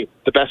best team,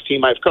 the best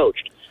team I've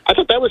coached. I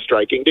thought that was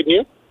striking, didn't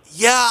you?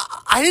 Yeah,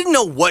 I didn't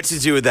know what to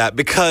do with that,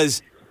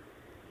 because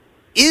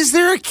is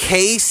there a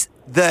case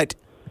that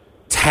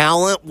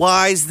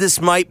talent-wise this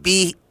might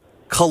be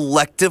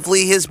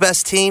collectively his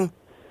best team?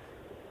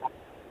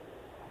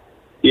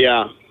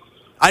 Yeah.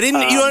 I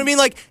didn't, you know what I mean?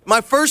 Like, my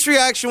first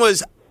reaction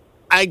was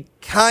I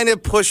kind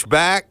of pushed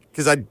back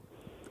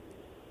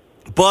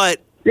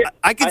but yeah,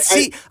 I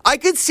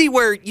could see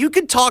where you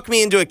could talk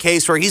me into a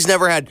case where he's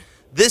never had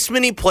this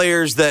many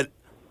players that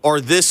are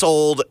this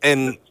old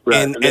and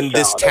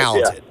this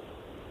talented.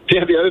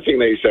 Yeah, the other thing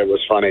that he said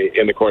was funny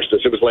in the course of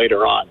this. It was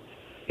later on.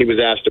 He was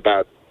asked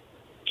about,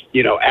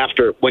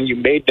 after when you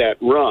made that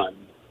run,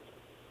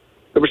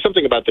 there was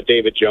something about the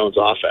David Jones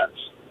offense.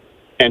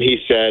 And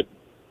he said,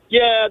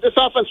 yeah, this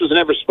offense was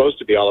never supposed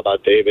to be all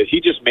about David. He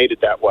just made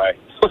it that way.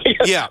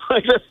 Yeah.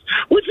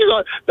 Which is,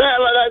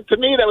 to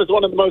me, that was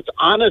one of the most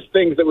honest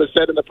things that was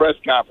said in the press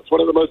conference.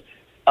 One of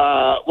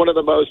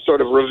the most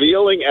sort of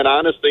revealing and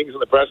honest things in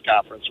the press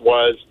conference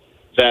was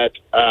that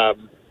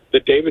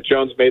David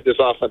Jones made this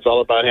offense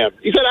all about him.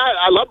 He said,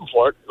 I love him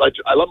for it.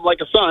 I love him like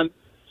a son,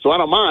 so I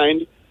don't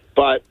mind.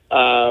 But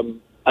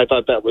I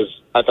thought that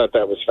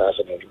was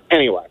fascinating.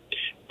 Anyway,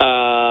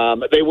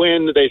 they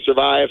win, they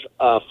survive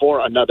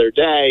for another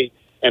day,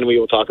 and we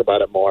will talk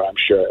about it more, I'm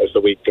sure, as the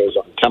week goes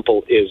on.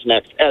 Temple is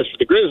next. As for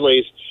the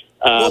Grizzlies,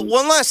 well,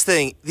 one last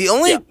thing. The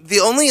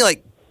only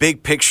like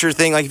big picture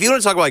thing, like if you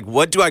want to talk about like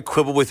what do I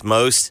quibble with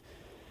most?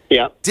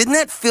 Yeah, didn't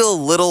that feel a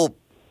little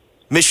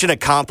mission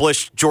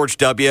accomplished, George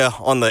W.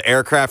 on the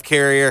aircraft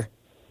carrier?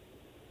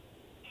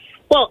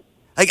 Well,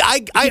 like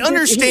I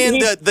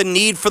understand the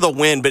need for the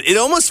win, but it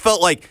almost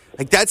felt like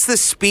that's the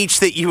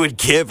speech that you would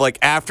give like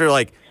after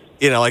like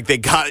they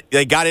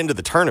got into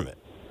the tournament.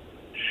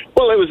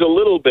 Well, it was a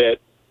little bit.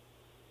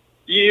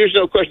 There's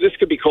no question. This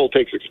could be cold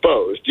takes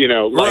exposed.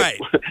 Right?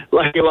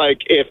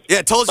 like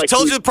if told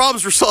you the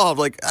problems were solved.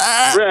 Right?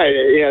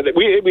 Yeah,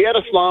 we had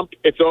a slump.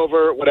 It's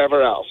over.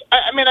 Whatever else.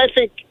 I mean, I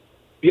think.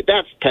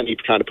 That's Penny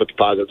trying to put the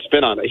positive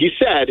spin on it. He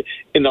said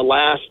in the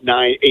last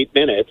 8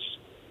 minutes,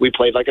 we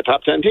played like a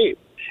top 10 team.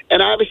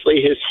 And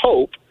obviously his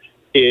hope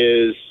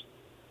is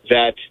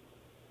that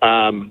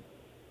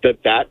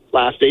that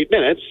last 8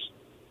 minutes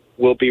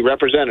will be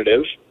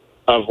representative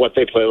of what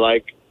they play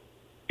like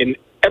in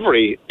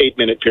every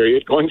 8-minute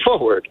period going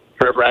forward,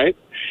 right?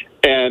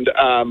 And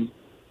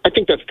I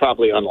think that's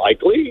probably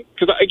unlikely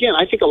because, again,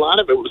 I think a lot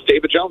of it was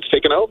David Jones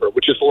taking over,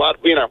 which is a lot,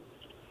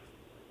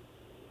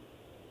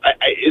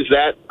 is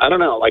that, I don't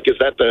know, is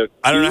that the...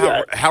 I don't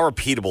know how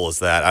repeatable is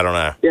that? I don't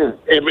know. Yeah,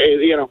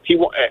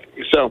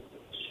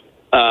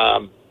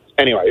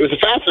 anyway, it was a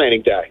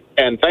fascinating day,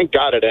 and thank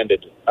God it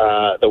ended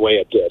the way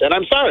it did. And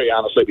I'm sorry,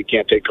 honestly, we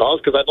can't take calls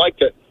because I'd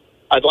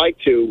like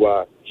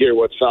to hear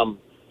what some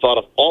thought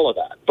of all of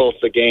that, both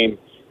the game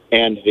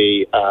and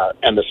the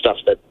stuff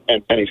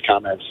and Penny's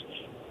comments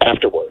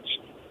afterwards.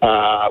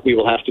 We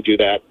will have to do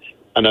that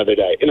another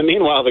day. In the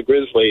meanwhile, the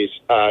Grizzlies,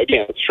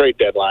 again, it's trade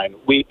deadline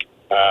week.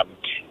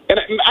 And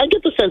I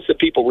get the sense that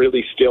people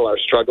really still are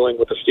struggling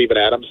with the Steven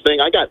Adams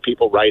thing. I got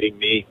people writing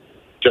me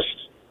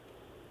just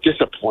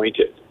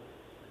disappointed.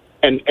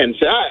 And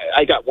so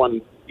I got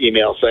one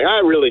email saying, I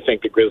really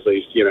think the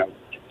Grizzlies,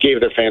 gave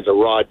their fans a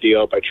raw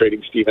deal by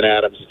trading Steven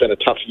Adams. It's been a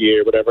tough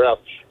year, whatever else.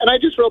 And I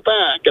just wrote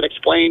back and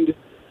explained,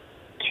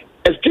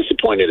 as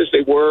disappointed as they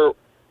were,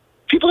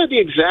 people had the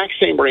exact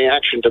same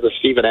reaction to the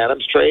Steven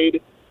Adams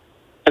trade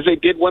as they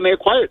did when they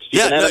acquired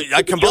Steven Adams.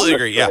 I completely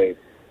agree, trade.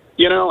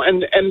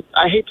 And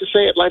I hate to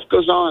say it, life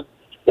goes on.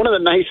 One of the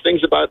nice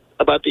things about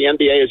the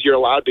NBA is you're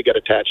allowed to get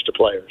attached to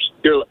players.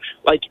 You're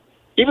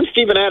even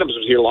Steven Adams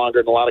was here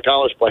longer than a lot of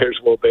college players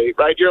will be,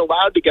 right? You're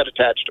allowed to get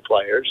attached to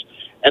players,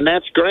 and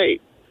that's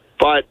great.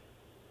 But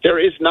there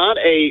is not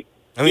a...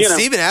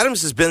 Steven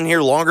Adams has been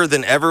here longer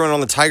than everyone on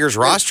the Tigers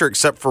roster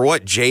except for,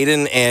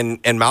 Jaden and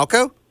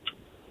Malco?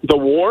 The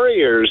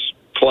Warriors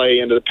pay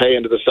into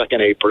the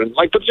second apron,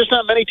 but just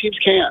not many teams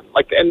can.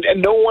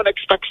 And no one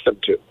expects them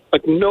to.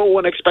 No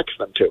one expects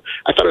them to.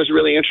 I thought it was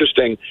really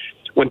interesting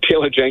when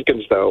Taylor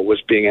Jenkins, though,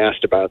 was being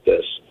asked about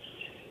this.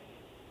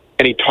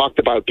 And he talked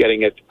about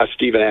getting a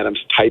Steven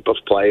Adams type of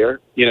player,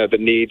 the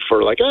need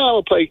for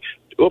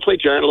we'll play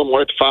Jaren a little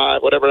more at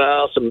 5, whatever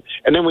else. And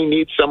then we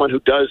need someone who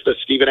does the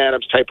Steven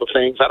Adams type of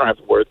things. I don't have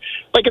the word.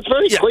 It's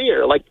very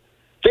clear.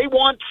 They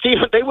want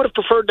Steven. They would have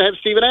preferred to have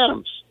Steven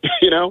Adams.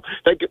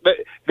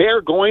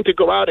 They're going to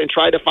go out and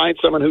try to find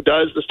someone who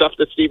does the stuff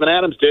that Steven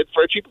Adams did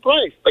for a cheaper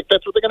price.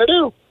 That's what they're going to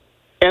do.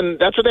 And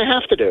that's what they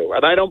have to do.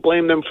 And I don't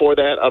blame them for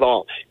that at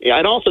all.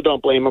 I also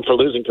don't blame them for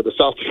losing to the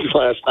Celtics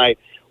last night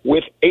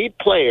with 8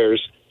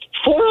 players,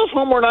 4 of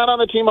whom were not on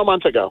the team a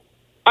month ago.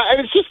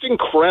 It's just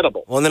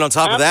incredible. Well, and then on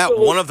top of that,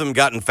 one of them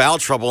got in foul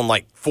trouble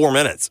in 4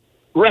 minutes.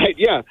 Right,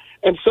 yeah.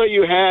 And so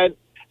you had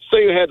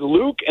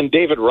Luke and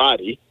David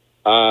Roddy,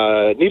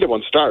 neither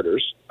one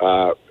starters,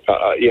 on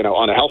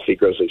a healthy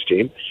Grizzlies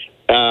team,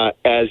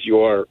 as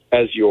your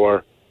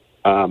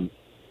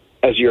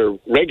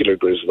regular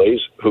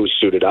Grizzlies who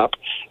suited up.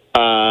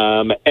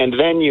 And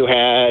then you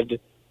had,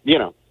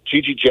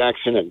 Gigi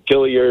Jackson and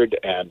Gilliard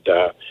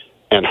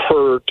and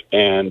Hurt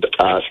and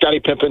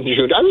Scottie Pippen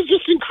Jr. It was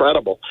just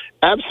incredible,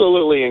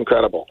 absolutely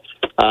incredible,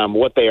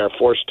 what they are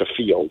forced to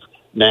field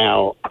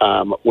now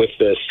with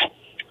this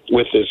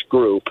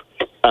group.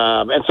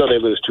 And so they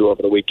lose 2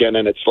 over the weekend,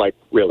 and it's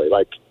really,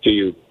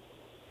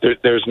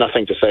 there's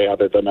nothing to say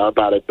other than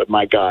about it, but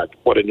my God,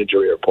 what an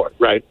injury report,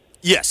 right?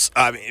 Yes.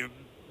 I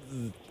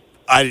mean,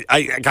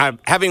 I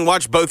having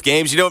watched both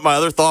games, you know what my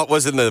other thought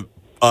was in the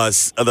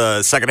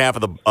second half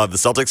of the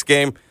Celtics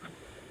game?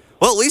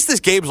 Well, at least this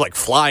game's like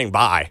flying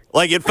by.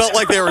 Like it felt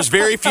like there was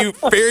very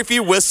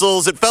few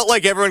whistles. It felt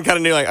like everyone kind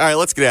of knew, like, all right,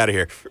 let's get out of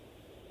here.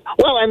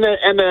 Well, and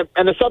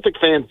the Celtic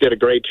fans did a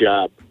great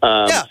job.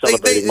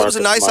 It was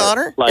a nice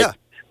honor.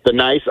 The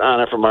nice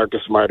honor for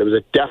Marcus Smart. It was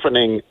a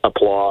deafening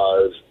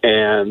applause,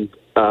 and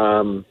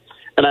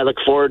I look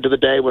forward to the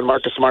day when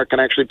Marcus Smart can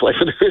actually play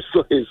for the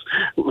Grizzlies.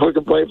 We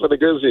can play for the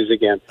Grizzlies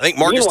again. I think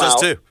Marcus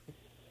does too.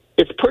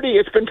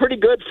 It's been pretty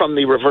good from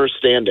the reverse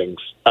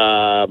standings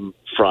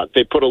front.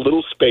 They put a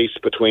little space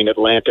between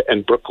Atlanta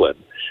and Brooklyn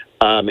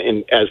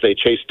as they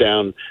chase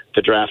down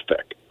the draft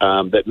pick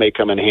that may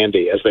come in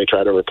handy as they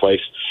try to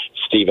replace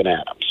Steven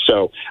Adams.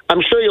 So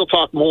I'm sure you'll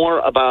talk more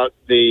about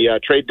the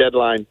trade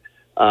deadline,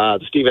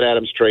 the Steven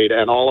Adams trade,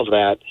 and all of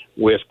that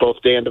with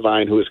both Dan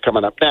Devine, who is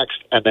coming up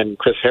next, and then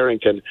Chris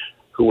Harrington,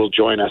 who will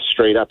join us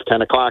straight up at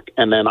 10 o'clock,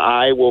 and then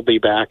I will be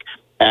back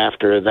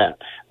after that.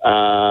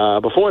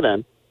 Before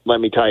then, let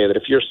me tell you that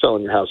if you're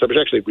selling your house, I was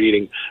actually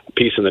reading a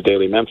piece in the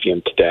Daily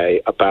Memphian today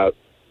about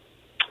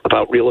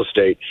real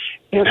estate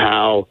and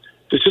how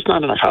there's just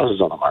not enough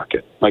houses on the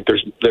market. Like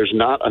there's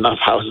not enough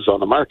houses on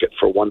the market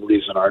for one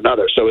reason or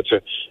another. So it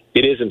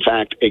is in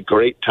fact a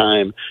great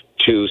time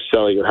to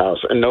sell your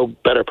house, and no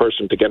better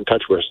person to get in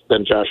touch with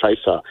than Josh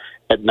Hysaw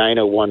at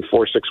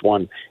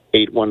 901-461-8147.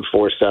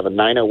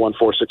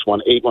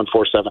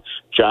 901-461-8147.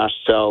 Josh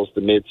sells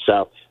the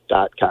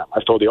Mid-South.com.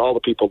 I've told you all the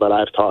people that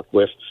I've talked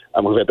with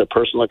who've had their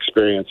personal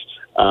experience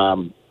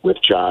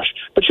with Josh,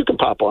 but you can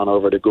pop on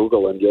over to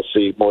Google and you'll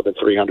see more than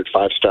 300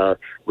 5-star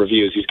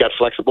reviews. He's got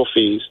flexible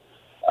fees,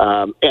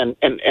 and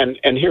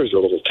here's a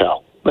little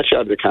tell. Let you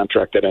out of the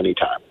contract at any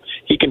time.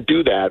 He can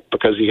do that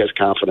because he has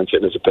confidence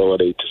in his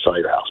ability to sell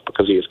your house,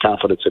 because he has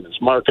confidence in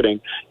his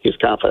marketing, he has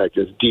confidence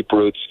in his deep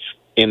roots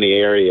in the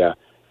area.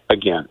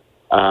 Again,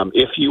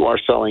 if you are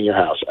selling your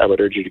house, I would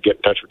urge you to get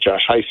in touch with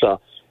Josh Hysaw,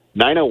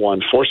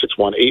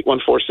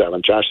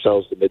 901-461-8147. Josh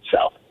sells the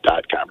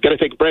Mid-South.com. Got to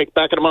take a break.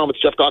 Back in a moment.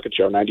 It's Geoff Calkins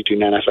Show,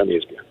 92.9 FM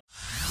ESPN.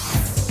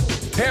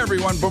 Hey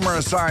everyone, Boomer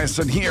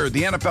Esiason here.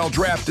 The NFL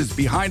Draft is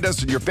behind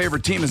us, and your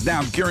favorite team is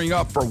now gearing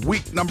up for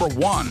week number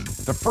 1.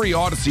 The free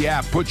Odyssey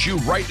app puts you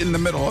right in the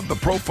middle of the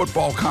pro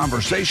football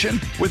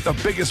conversation with the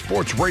biggest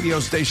sports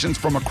radio stations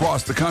from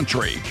across the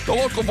country. The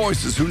local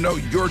voices who know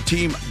your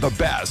team the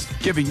best,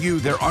 giving you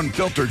their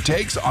unfiltered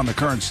takes on the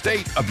current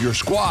state of your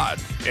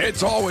squad.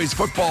 It's always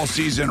football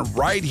season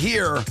right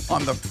here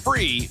on the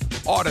free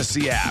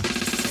Odyssey app.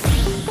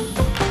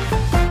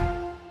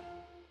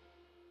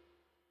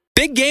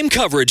 Big game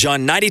coverage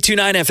on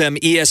 92.9 FM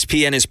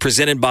ESPN is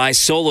presented by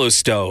Solo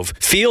Stove.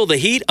 Feel the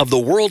heat of the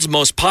world's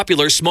most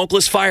popular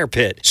smokeless fire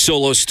pit.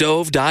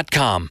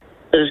 SoloStove.com.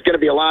 There's going to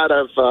be a lot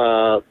of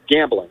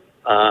gambling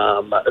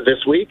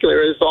this week.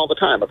 There is all the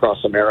time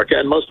across America,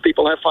 and most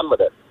people have fun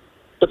with it.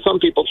 But some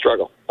people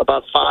struggle.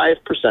 About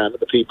 5% of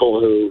the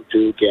people who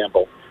do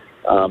gamble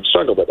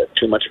struggle with it.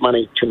 Too much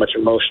money, too much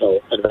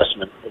emotional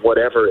investment,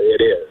 whatever it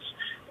is.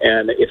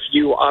 And if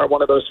you are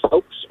one of those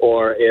folks,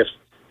 or if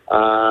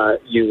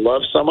you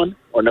love someone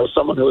or know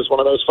someone who is one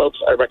of those folks,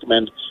 I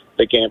recommend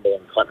the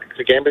Gambling Clinic.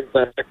 The Gambling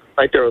Clinic,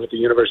 right there at the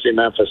University of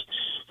Memphis,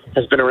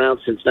 has been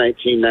around since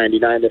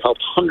 1999. They've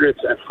helped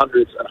hundreds and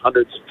hundreds and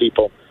hundreds of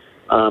people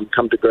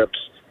come to grips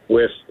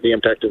with the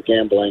impact of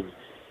gambling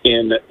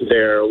in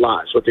their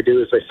lives. What they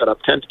do is they set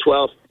up 10 to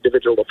 12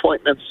 individual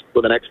appointments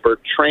with an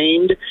expert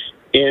trained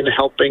in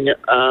helping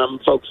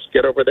folks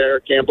get over their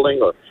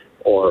gambling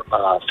or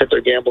fit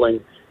their gambling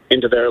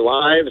into their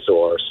lives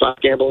or stop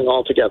gambling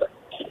altogether.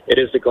 It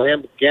is the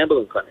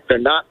Gambling Clinic. They're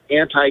not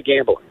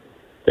anti-gambling.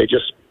 They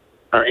just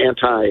are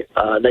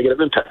anti-negative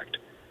impact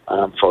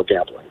for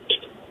gambling.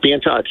 Be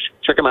in touch.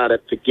 Check them out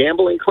at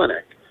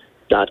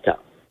thegamblingclinic.com.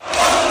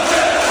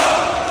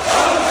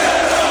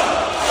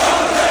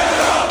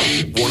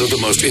 One of the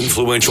most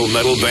influential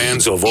metal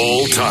bands of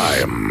all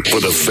time. For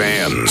the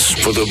fans,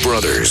 for the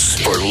brothers,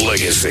 for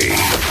legacy.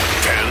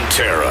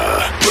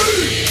 Pantera.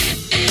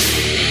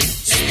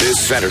 This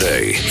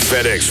Saturday,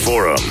 FedEx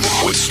Forum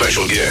with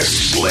special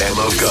guest Lamb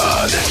of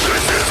God.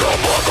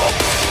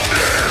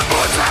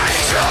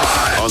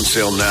 On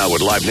sale now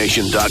at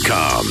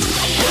LiveNation.com.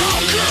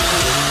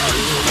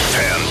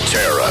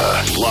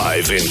 Pantera,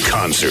 live in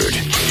concert.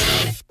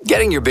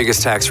 Getting your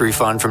biggest tax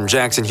refund from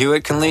Jackson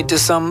Hewitt can lead to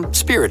some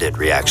spirited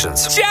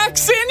reactions.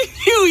 Jackson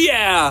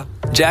Hewitt!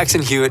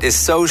 Jackson Hewitt is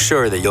so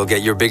sure that you'll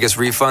get your biggest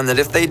refund that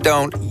if they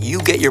don't, you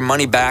get your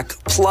money back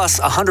plus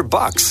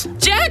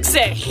 $100.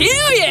 Jackson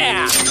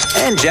Hewitt!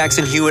 And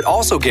Jackson Hewitt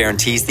also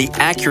guarantees the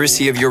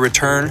accuracy of your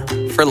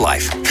return for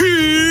life.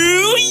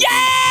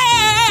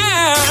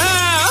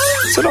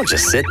 So don't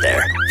just sit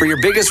there. For your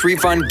biggest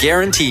refund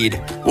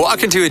guaranteed,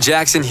 walk into a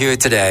Jackson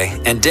Hewitt today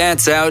and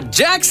dance out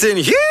Jackson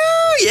Hewitt!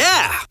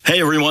 Yeah!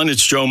 Hey everyone,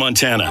 it's Joe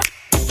Montana.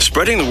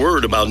 Spreading the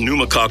word about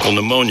pneumococcal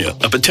pneumonia,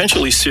 a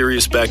potentially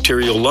serious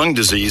bacterial lung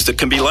disease that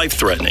can be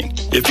life-threatening.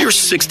 If you're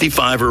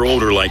 65 or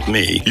older like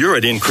me, you're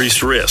at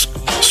increased risk.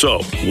 So,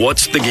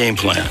 what's the game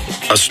plan?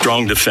 A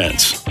strong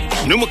defense.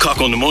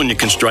 Pneumococcal pneumonia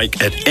can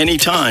strike at any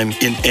time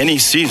in any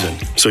season,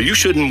 so you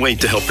shouldn't wait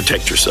to help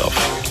protect yourself.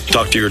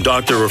 Talk to your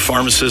doctor or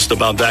pharmacist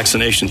about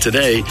vaccination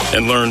today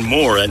and learn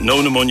more at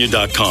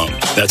knowpneumonia.com.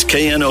 That's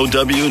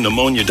KNOW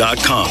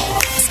pneumonia.com.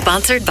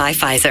 Sponsored by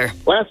Pfizer.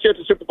 Last year at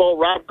the Super Bowl,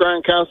 Rob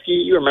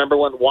Gronkowski, you remember,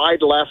 went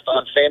wide left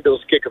on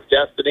FanDuel's Kick of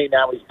Destiny.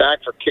 Now he's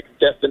back for Kick of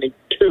Destiny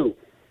 2.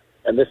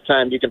 And this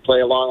time you can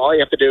play along. All you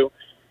have to do,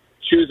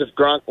 choose if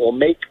Gronk will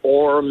make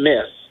or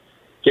miss.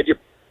 Get your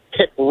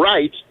pick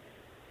right,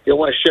 you'll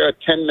want to share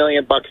 $10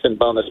 million in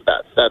bonus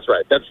bets. That's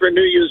right. That's for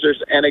new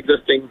users and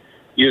existing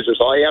users.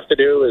 All you have to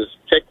do is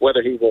pick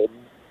whether he will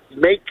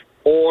make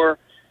or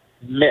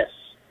miss.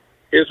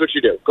 Here's what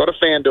you do. Go to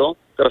FanDuel.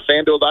 Go to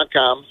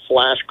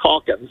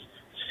FanDuel.com/Calkins,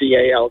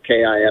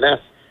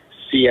 CALKINS,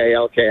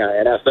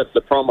 CALKINS. That's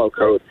the promo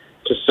code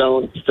to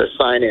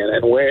sign in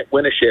and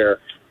win a share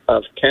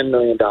of $10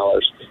 million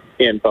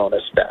in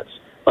bonus bets.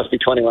 Must be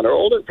 21 or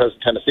older,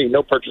 present Tennessee.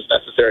 No purchase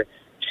necessary.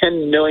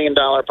 $10 million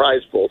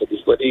prize pool to be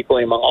split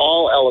equally among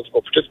all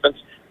eligible participants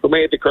who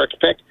made the correct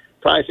pick.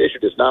 Prize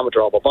issued is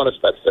non-withdrawable bonus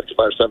bets that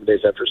expire 7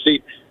 days after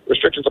receipt.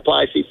 Restrictions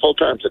apply. See full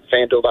terms at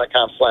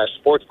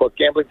FanDuel.com/sportsbook.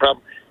 Gambling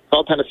problem?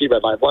 Call Tennessee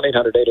Red Line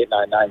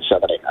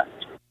 1-800-889-9789.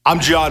 I'm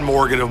John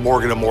Morgan of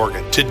Morgan &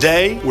 Morgan.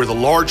 Today, we're the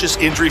largest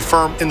injury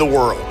firm in the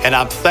world, and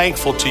I'm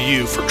thankful to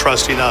you for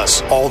trusting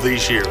us all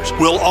these years.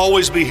 We'll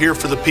always be here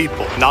for the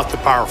people, not the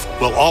powerful.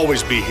 We'll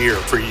always be here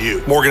for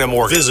you. Morgan &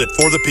 Morgan. Visit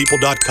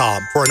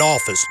forthepeople.com for an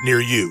office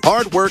near you.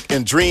 Hard work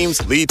and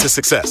dreams lead to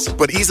success,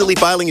 but easily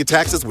filing your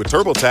taxes with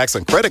TurboTax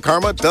and Credit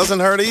Karma doesn't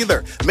hurt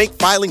either. Make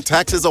filing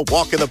taxes a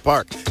walk in the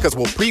park, because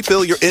we'll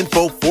pre-fill your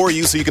info for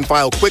you so you can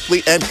file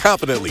quickly and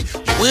confidently.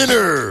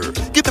 Winner!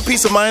 Get the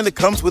peace of mind that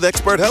comes with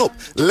expert help.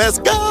 Let's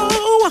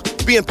go!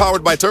 Being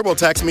powered by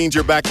TurboTax means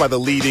you're backed by the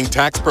leading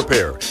tax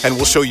preparer, and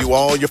we'll show you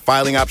all your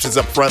filing options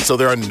up front so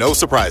there are no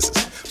surprises.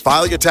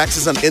 File your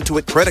taxes on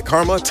Intuit Credit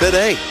Karma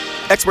today.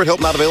 Expert help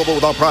not available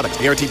with all products.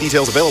 Guarantee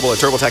details available at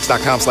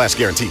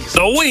TurboTax.com/guarantees.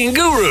 The Wing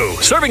Guru,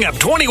 serving up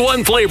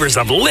 21 flavors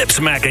of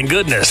lip-smacking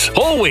goodness.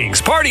 Whole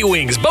wings, party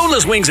wings,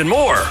 boneless wings, and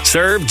more.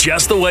 Served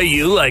just the way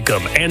you like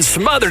them and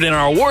smothered in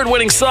our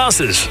award-winning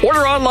sauces.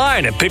 Order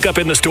online and pick up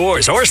in the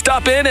stores or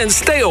stop in and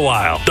stay a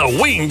while. The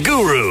Wing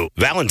Guru.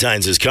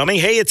 Valentine's is coming.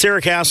 Hey, it's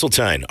Eric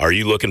Hasseltine. Are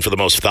you looking for the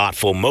most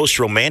thoughtful, most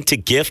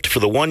romantic gift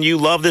for the one you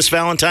love this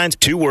Valentine's?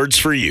 2 words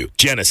for you.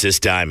 Genesis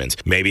Diamonds.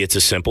 Maybe it's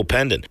a simple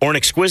pendant or an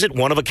exquisite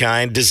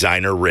one-of-a-kind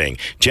designer ring.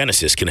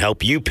 Genesis can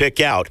help you pick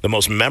out the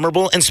most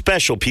memorable and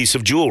special piece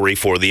of jewelry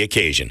for the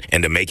occasion.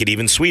 And to make it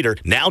even sweeter,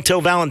 now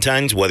till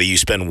Valentine's, whether you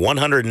spend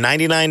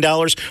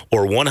 $199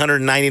 or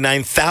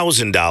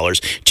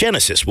 $199,000,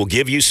 Genesis will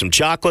give you some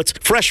chocolates,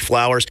 fresh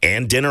flowers,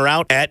 and dinner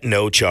out at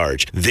no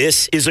charge.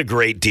 This is a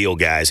great deal,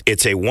 guys.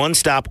 It's a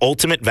one-stop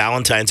ultimate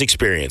Valentine's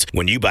experience.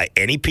 When you buy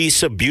any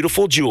piece of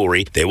beautiful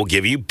jewelry, they will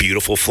give you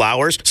beautiful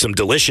flowers, some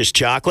delicious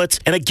chocolates,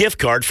 and a gift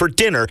card for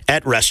dinner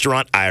at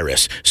Restaurant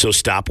Iris. So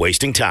stop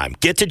wasting time.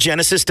 Get to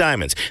Genesis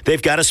Diamonds.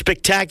 They've got a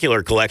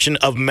spectacular collection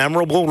of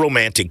memorable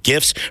romantic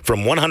gifts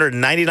from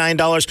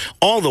 $199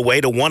 all the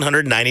way to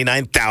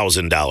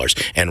 $199,000.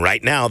 And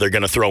right now, they're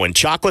going to throw in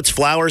chocolates,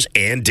 flowers,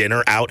 and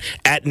dinner out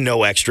at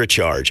no extra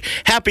charge.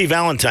 Happy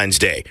Valentine's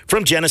Day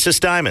from Genesis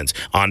Diamonds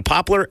on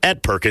Poplar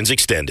at Perkins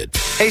Extended.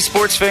 Hey,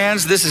 sports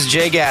fans, this is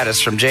Jay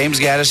Gaddis from James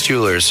Gaddis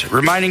Jewelers,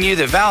 reminding you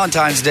that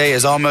Valentine's Day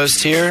is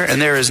almost here,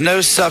 and there is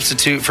no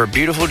substitute for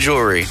beautiful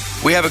jewelry.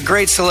 We have a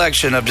great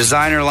selection of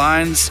designer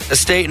lines,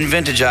 estate and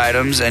vintage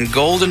items, and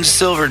gold and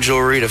silver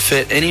jewelry to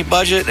fit any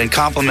budget and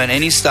complement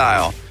any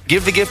style.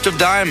 Give the gift of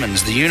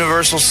diamonds, the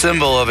universal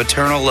symbol of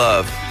eternal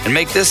love, and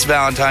make this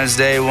Valentine's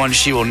Day one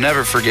she will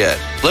never forget.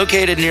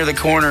 Located near the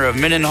corner of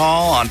Minden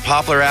Hall on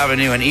Poplar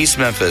Avenue in East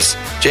Memphis,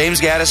 James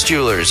Gaddis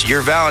Jewelers,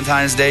 your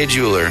Valentine's Day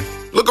jeweler.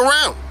 Look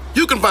around.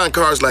 You can find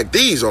cars like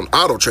these on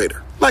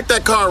AutoTrader, like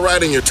that car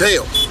riding your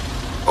tail.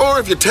 Or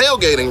if you're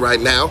tailgating right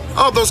now,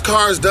 all those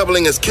cars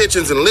doubling as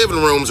kitchens and living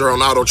rooms are on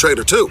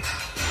AutoTrader too.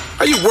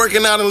 Are you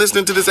working out and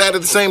listening to this ad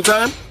at the same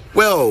time?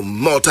 Well,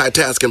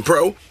 multitasking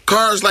pro,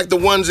 cars like the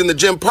ones in the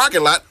gym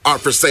parking lot are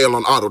for sale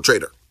on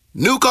AutoTrader.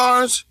 New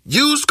cars,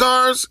 used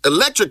cars,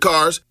 electric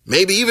cars,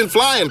 maybe even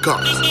flying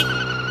cars.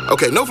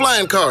 Okay, no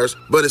flying cars,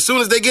 but as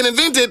soon as they get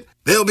invented,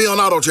 they'll be on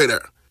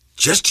AutoTrader.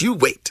 Just you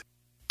wait.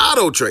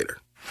 AutoTrader.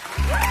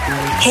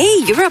 Hey,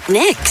 you're up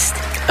next.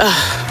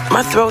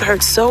 My throat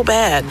hurts so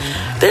bad.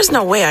 There's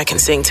no way I can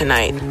sing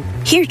tonight.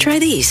 Here, try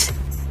these.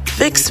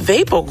 Vicks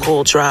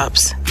VapoCool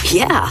Drops.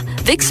 Yeah,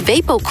 Vicks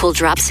VapoCool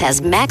Drops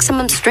has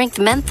maximum strength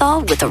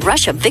menthol with a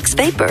rush of Vicks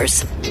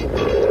Vapors.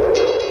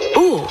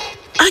 Ooh,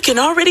 I can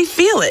already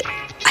feel it.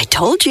 I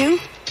told you.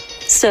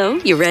 So,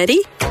 you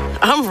ready?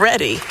 I'm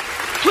ready.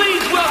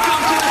 Please welcome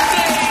to the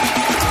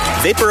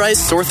stage. Vaporize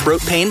sore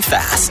throat pain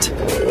fast.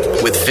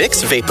 with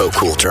Vicks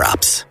VapoCool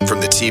Drops.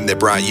 From the team that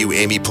brought you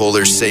Amy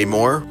Poehler's Say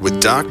More with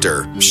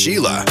Dr.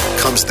 Sheila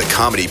comes the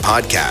comedy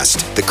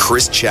podcast, The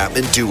Chris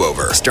Chapman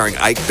Do-Over, starring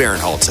Ike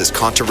Barinholtz as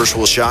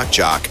controversial shock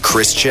jock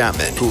Chris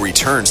Chapman, who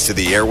returns to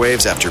the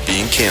airwaves after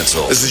being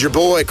canceled. This is your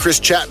boy, Chris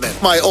Chapman.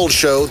 My old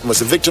show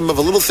was a victim of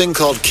a little thing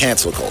called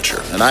cancel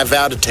culture, and I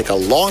vowed to take a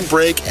long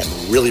break and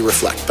really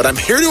reflect. But I'm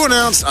here to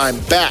announce I'm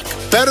back,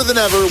 better than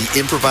ever. The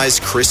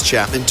improvised Chris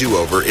Chapman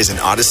Do-Over is an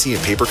Odyssey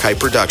and Paper Kite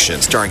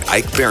production starring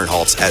Ike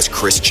Barinholtz as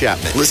Chris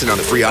Chapman. Listen on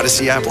the free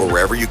Odyssey app or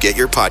wherever you get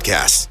your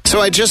podcasts. So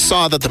I just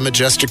saw that the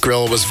Majestic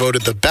Grill was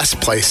voted the best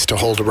place to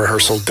hold a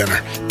rehearsal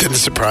dinner. Didn't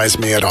surprise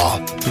me at all.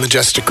 The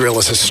Majestic Grill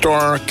is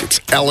historic,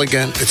 it's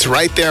elegant, it's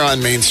right there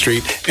on Main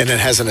Street, and it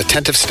has an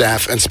attentive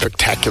staff and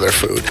spectacular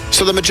food.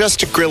 So the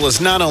Majestic Grill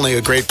is not only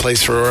a great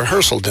place for a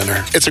rehearsal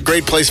dinner, it's a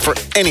great place for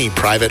any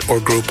private or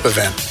group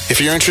event. If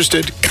you're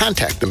interested,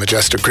 contact the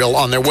Majestic Grill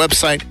on their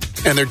website,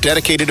 and their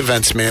dedicated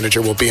events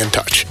manager will be in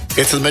touch.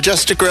 It's the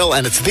Majestic Grill,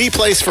 and it's the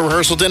place for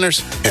rehearsal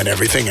dinners and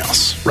everything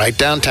else. Right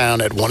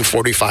downtown at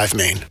 145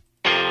 Main.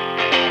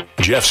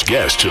 Geoff's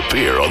guests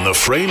appear on the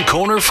Frame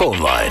Corner phone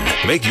line.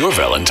 Make your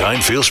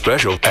Valentine feel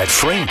special at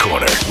Frame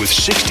Corner with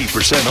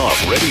 60%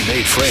 off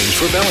ready-made frames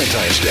for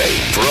Valentine's Day.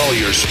 For all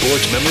your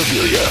sports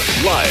memorabilia,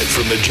 live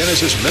from the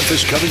Genesis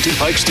Memphis Covington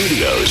Pike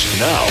Studios.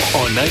 Now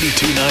on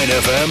 92.9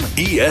 FM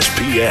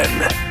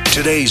ESPN.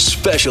 Today's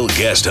special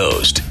guest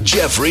host,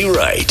 Jeffrey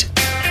Wright.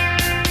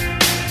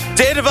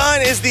 Dan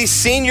Devine is the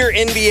senior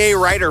NBA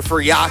writer for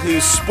Yahoo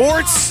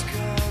Sports.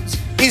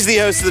 He's the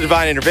host of the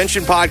Divine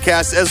Intervention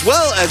podcast, as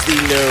well as the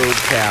No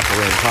Cap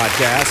Ring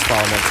podcast.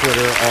 Follow him on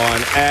Twitter,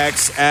 on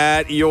X,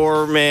 at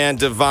Your Man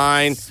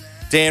Divine.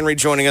 Dan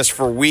rejoining us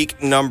for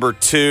week number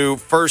 2.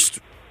 First,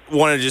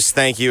 want to just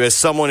thank you as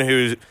someone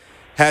who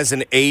has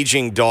an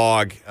aging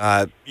dog.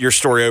 Your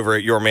story over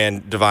at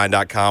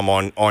yourmandivine.com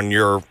on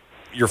your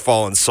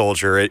fallen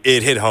soldier. It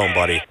hit home,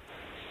 buddy.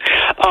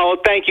 Oh,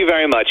 thank you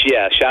very much.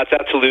 Yeah, shouts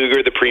out to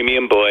Luger, the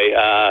premium boy.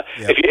 Yep.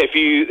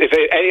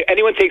 If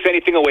anyone takes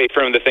anything away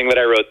from the thing that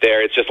I wrote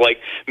there, it's just like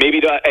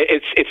maybe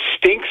it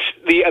stinks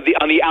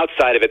on the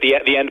outside of it,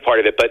 the end part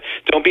of it. But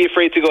don't be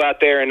afraid to go out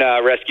there and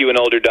rescue an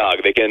older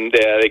dog. They can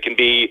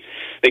be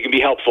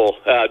helpful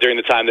during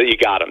the time that you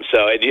got them.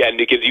 So and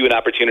it gives you an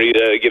opportunity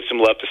to give some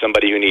love to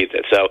somebody who needs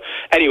it. So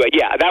anyway,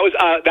 yeah, that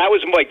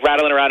was like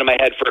rattling around in my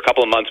head for a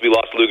couple of months. We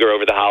lost Luger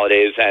over the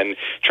holidays and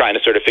trying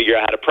to sort of figure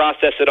out how to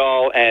process it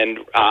all. And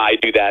I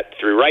do that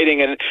through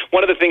writing. And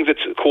one of the things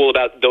that's cool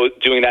about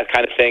doing that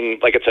kind of thing,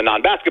 like it's a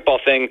non-basketball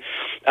thing,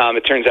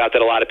 it turns out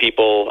that a lot of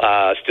people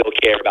still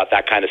care about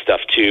that kind of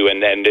stuff too,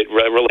 and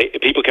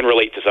people can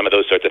relate to some of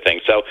those sorts of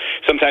things. So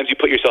sometimes you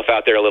put yourself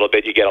out there a little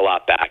bit, you get a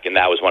lot back, and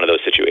that was one of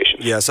those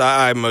situations. Yes,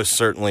 I most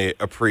certainly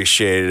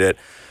appreciated it.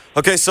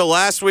 Okay, so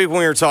last week when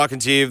we were talking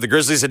to you, the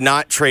Grizzlies had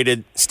not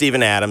traded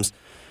Steven Adams.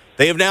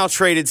 They have now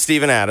traded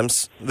Steven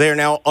Adams. They are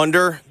now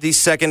under the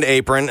second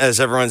apron as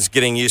everyone's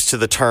getting used to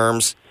the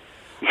terms.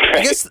 Right.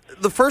 I guess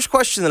the first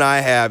question that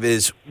I have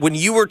is, when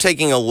you were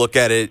taking a look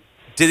at it,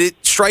 did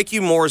it strike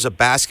you more as a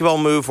basketball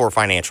move or a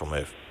financial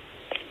move?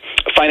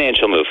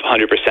 Financial move,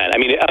 100%. I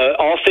mean,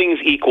 all things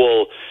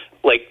equal,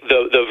 like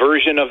the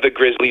version of the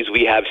Grizzlies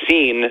we have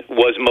seen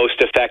was most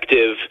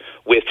effective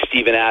with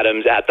Steven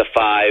Adams at the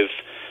 5,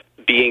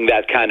 being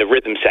that kind of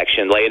rhythm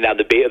section, laying down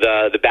the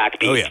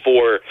backbeat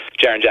for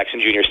Jaren Jackson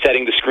Jr.,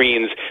 setting the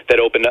screens that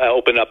open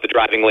up the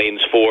driving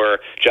lanes for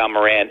John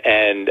Morant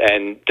and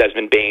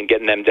Desmond Bane,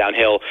 getting them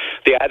downhill.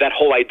 That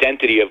whole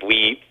identity of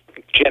we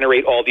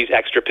generate all these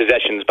extra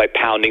possessions by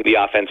pounding the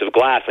offensive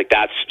glass, like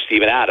that's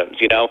Steven Adams,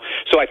 you know?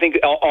 So I think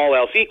all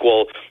else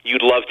equal,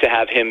 you'd love to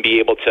have him be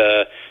able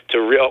to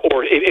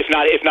or if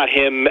not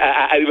him,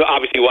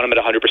 obviously you want him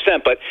at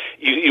 100%, but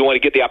you want to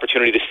get the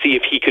opportunity to see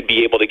if he could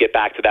be able to get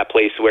back to that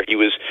place where he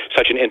was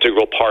such an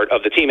integral part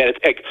of the team. And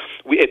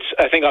it's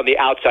I think on the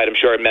outside, I'm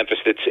sure in Memphis,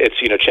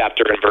 it's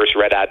chapter and verse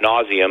read ad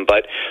nauseum,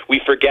 but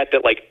we forget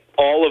that like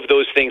all of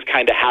those things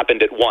kind of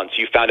happened at once.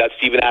 You found out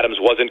Steven Adams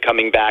wasn't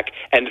coming back,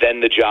 and then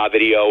the Ja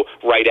video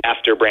right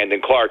after Brandon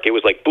Clark. It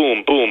was like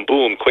boom, boom,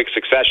 boom, quick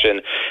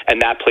succession,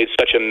 and that played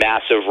such a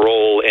massive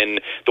role in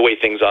the way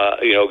things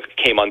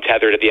came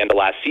untethered at the end of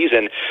last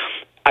season.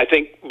 I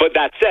think, but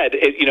that said,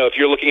 if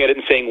you're looking at it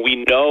and saying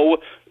we know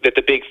that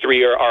the big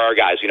three are our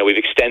guys. We've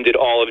extended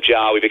all of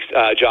Ja,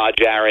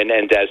 Jaren,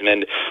 and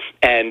Desmond,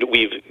 and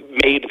we've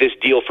made this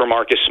deal for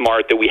Marcus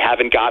Smart that we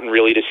haven't gotten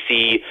really to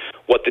see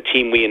what the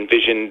team we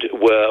envisioned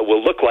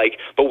will look like,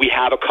 but we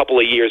have a couple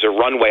of years of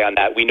runway on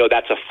that. We know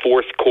that's a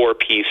fourth core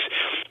piece.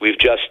 We've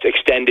just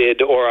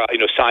extended or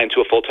signed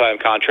to a full-time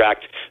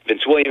contract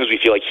Vince Williams. We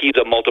feel like he's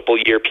a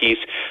multiple-year piece.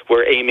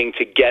 We're aiming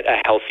to get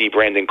a healthy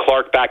Brandon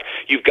Clark back.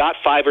 You've got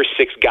 5 or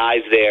 6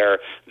 guys there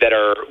that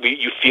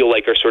you feel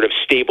like are sort of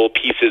stable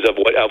pieces of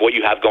what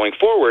you have going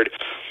forward.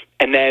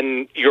 And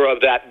then you're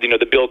of that,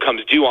 the bill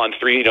comes due on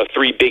 3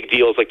 big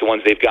deals like the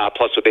ones they've got,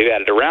 plus what they've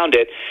added around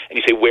it. And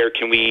you say, where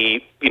can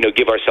we,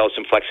 give ourselves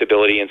some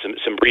flexibility and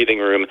some breathing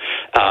room,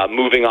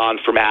 moving on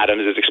from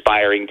Adams'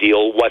 expiring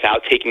deal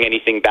without taking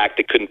anything back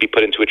that couldn't be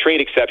put into a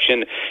trade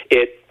exception.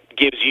 It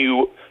gives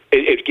you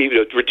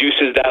It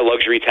reduces that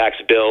luxury tax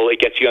bill. It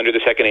gets you under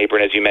the second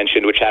apron, as you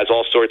mentioned, which has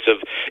all sorts of.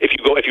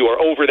 If you are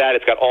over that,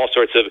 it's got all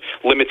sorts of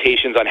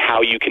limitations on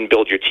how you can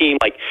build your team.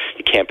 Like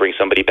you can't bring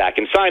somebody back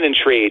in sign and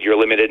trade. You're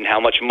limited in how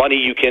much money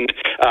you can.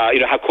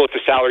 How close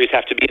the salaries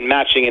have to be in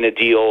matching in a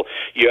deal.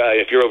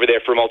 If you're over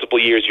there for multiple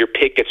years, your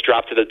pick gets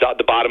dropped to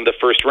the bottom of the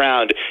first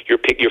round. Your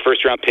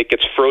first round pick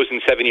gets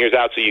frozen 7 years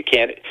out, so you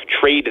can't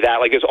trade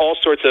that. Like there's all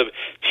sorts of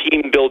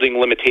team building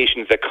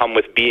limitations that come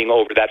with being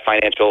over that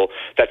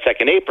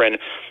second apron.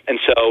 And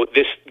so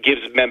this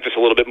gives Memphis a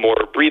little bit more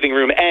breathing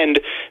room. And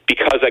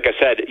because, like I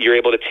said, you're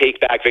able to take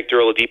back Victor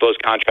Oladipo's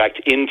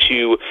contract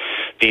into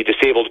the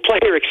disabled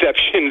player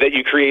exception that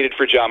you created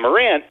for Ja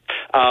Morant,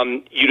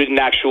 you didn't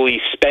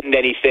actually spend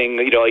anything.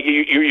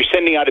 You're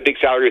sending out a big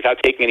salary without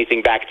taking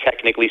anything back,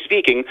 technically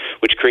speaking,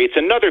 which creates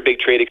another big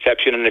trade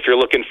exception. And if you're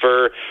looking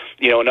for,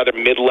 another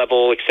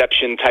mid-level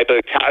exception type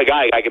of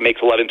guy that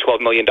makes $11,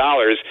 $12 million,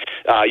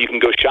 you can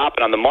go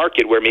shopping on the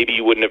market where maybe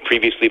you wouldn't have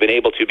previously been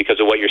able to because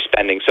of what you're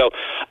spending. So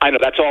I know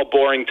that's all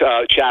boring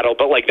chattel,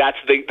 but I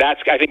think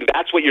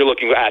that's what you're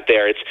looking at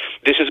there.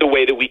 This is a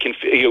way that we can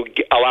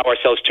allow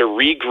ourselves to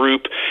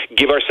regroup,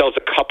 give ourselves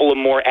a couple of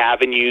more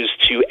avenues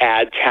to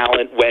add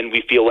talent when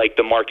we feel like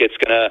the market's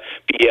going to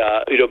be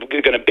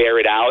going to bear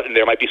it out, and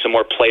there might be some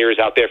more players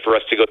out there for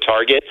us to go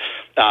target.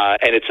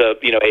 And it's a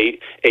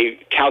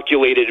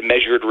calculated,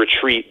 measured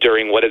retreat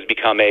during what has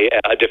become a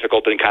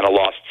difficult and kind of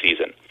lost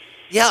season.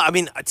 Yeah, I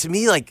mean, to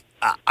me,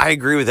 I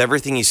agree with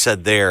everything you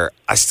said there.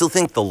 I still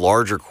think the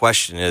larger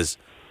question is,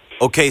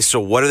 okay, so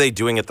what are they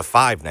doing at the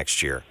 5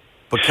 next year?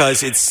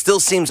 Because it still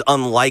seems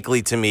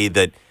unlikely to me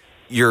that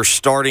your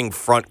starting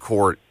front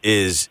court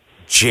is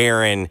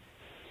Jaren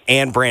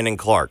and Brandon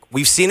Clark.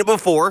 We've seen it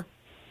before.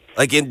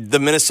 Like in the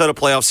Minnesota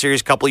playoff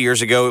series a couple of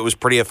years ago, it was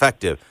pretty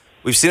effective.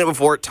 We've seen it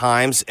before at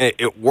times, and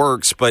it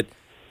works, but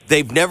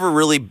they've never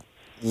really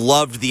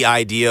loved the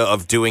idea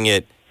of doing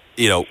it,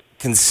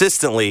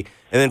 consistently.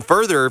 And then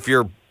further, if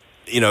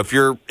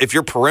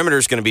your perimeter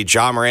is going to be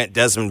Ja Morant,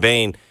 Desmond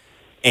Bane,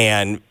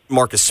 and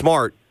Marcus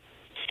Smart,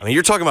 I mean,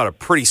 you're talking about a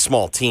pretty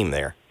small team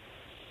there.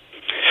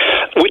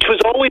 Which was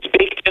always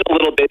baked in a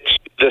little bit to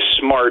the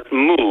Smart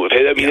move.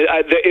 I mean,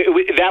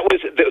 that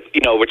was,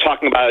 we're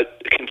talking about,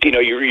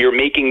 you're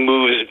making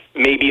moves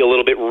maybe a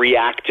little bit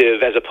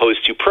reactive as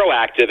opposed to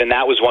proactive, and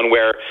that was one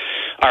where,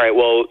 all right,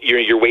 well,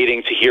 you're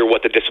waiting to hear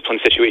what the discipline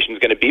situation is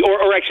going to be,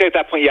 or actually at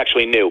that point you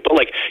actually knew, but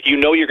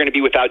you're going to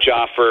be without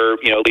Ja for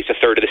at least a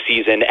third of the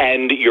season,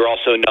 and you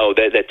also know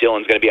that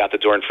Dillon's going to be out the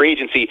door in free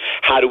agency.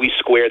 How do we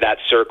square that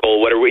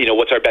circle?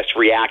 What's our best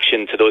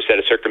reaction to those set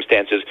of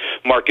circumstances?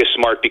 Marcus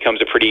Smart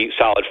becomes a pretty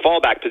solid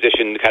fallback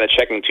position, kind of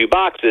checking two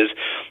boxes,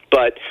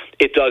 but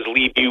it does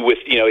leave you with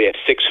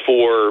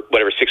 6'4",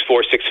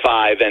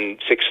 6'5", and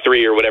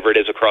 6'3", or whatever it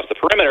is across the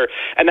perimeter,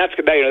 and that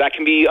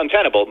can be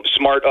untenable.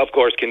 Smart, of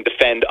course, can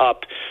defend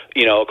up,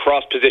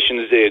 across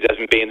positions. It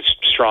doesn't be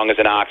strong as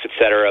an ox,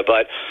 etc.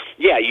 But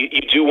yeah,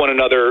 you do want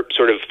another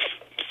sort of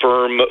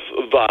firm,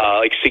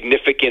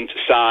 significant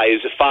size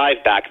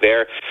 5 back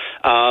there.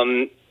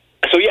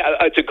 So yeah,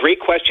 it's a great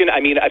question.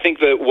 I mean, I think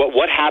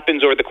what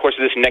happens over the course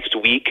of this next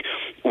week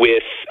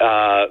with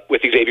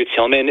Xavier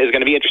Tillman is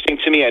going to be interesting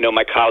to me. I know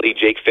my colleague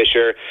Jake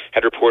Fisher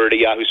had reported at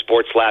Yahoo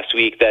Sports last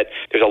week that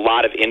there's a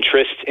lot of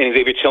interest in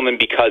Xavier Tillman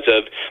because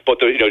of both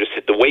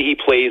just the way he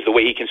plays, the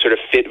way he can sort of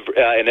fit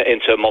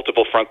into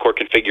multiple front court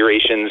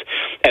configurations,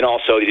 and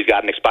also that he's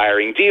got an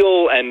expiring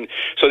deal. And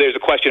so there's a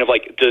question of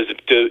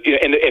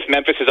and if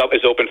Memphis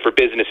is open for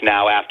business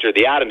now after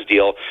the Adams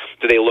deal,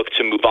 do they look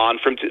to move on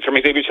from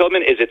Xavier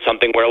Tillman? Is it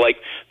something where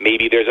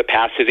maybe there's a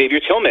path to Xavier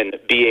Tillman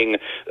being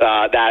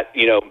that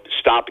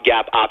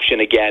stopgap option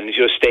again,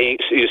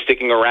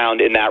 sticking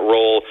around in that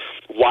role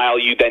while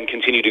you then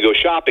continue to go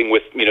shopping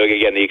with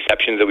again the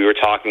exceptions that we were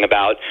talking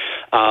about,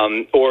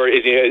 or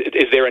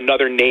is there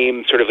another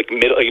name sort of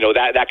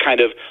that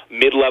kind of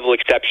mid-level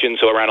exception,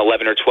 so around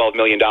 $11 or $12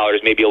 million,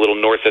 maybe a little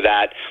north of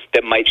that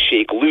might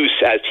shake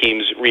loose as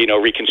teams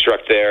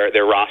reconstruct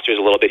their rosters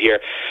a little bit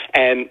here.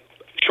 And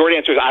short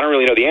answer is I don't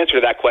really know the answer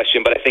to that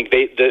question, but I think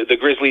the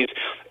Grizzlies,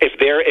 if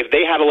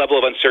they have a level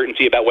of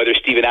uncertainty about whether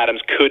Steven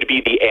Adams could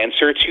be the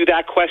answer to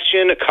that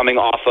question, coming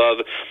off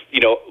of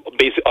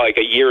basically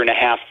a year and a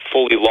half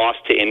fully lost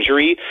to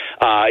injury,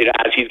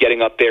 as he's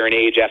getting up there in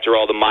age after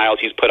all the miles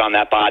he's put on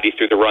that body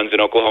through the runs in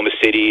Oklahoma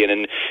City and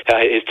in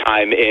his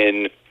time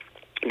in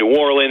New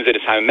Orleans at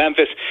his time in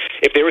Memphis,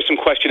 if there was some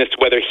question as to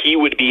whether he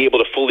would be able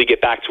to fully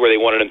get back to where they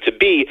wanted him to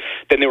be,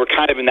 then they were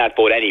kind of in that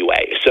boat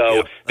anyway.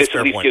 So this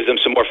at least gives them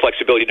some more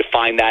flexibility to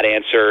find that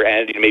answer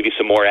and maybe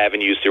some more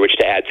avenues through which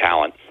to add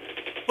talent.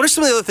 What are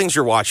some of the other things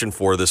you're watching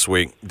for this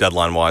week,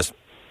 deadline-wise?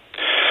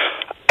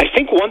 I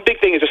think one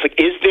big thing is just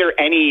is there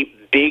any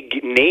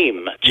big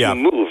name to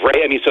move,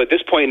 right? I mean, so at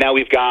this point now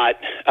we've got,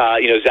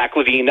 Zach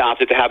LaVine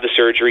opted to have the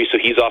surgery, so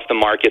he's off the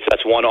market. So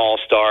that's one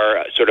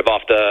all-star sort of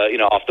off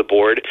the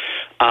board.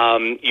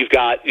 You've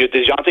got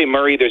DeJounte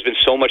Murray. There's been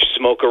so much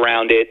smoke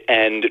around it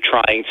and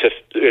trying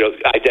to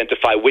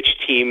identify which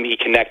team he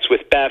connects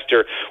with best,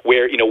 or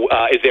where,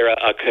 is there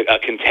a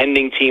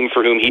contending team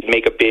for whom he'd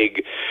make a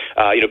big,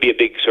 be a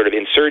big sort of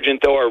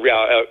insurgent or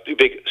a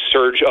big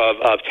surge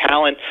of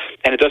talent.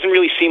 And it doesn't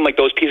really seem like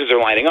those pieces are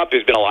lining up.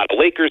 There's been a lot of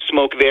Lakers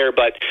smoke there,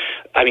 but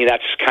I mean,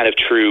 that's kind of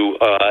true.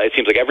 It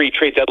seems like every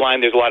trade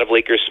deadline there's a lot of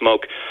Lakers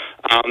smoke.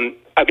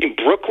 I mean,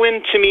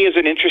 Brooklyn to me is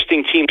an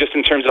interesting team just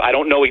in terms of I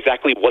don't know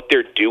exactly what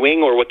they're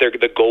doing or what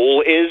the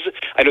goal is.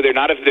 I know they're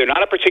not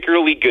a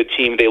particularly good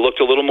team. They looked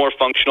a little more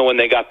functional when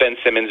they got Ben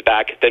Simmons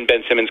back. Then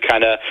Ben Simmons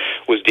kind of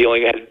was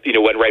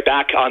went right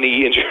back on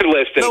the injured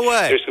list. And no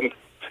way. There's some,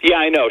 yeah,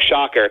 I know,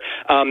 shocker.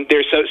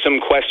 There's some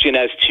question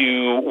as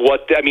to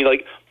what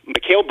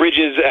Mikal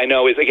Bridges, I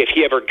know, is like if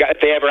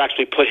they ever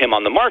actually put him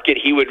on the market,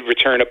 he would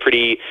return a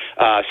pretty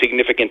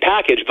significant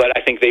package. But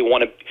I think they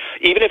want to,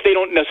 even if they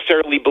don't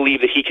necessarily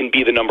believe that he can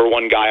be the number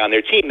one guy on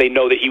their team, they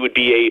know that he would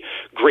be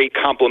a great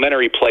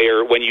complementary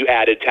player when you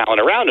added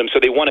talent around him. So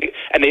they want to,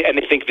 and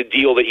they think the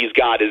deal that he's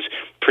got is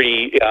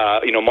pretty,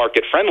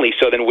 market friendly.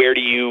 So then where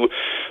do you,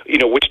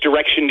 which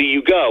direction do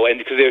you go? And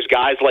because there's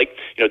guys like,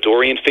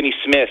 Dorian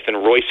Finney-Smith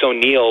and Royce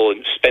O'Neal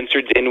and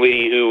Spencer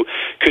Dinwiddie who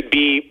could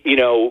be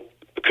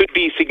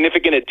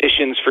significant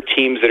additions for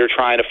teams that are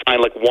trying to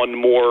find like one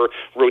more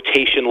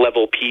rotation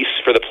level piece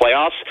for the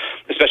playoffs,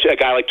 especially a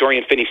guy like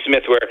Dorian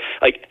Finney-Smith where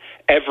like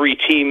every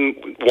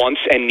team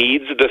wants and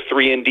needs the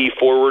 3-and-D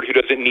forward who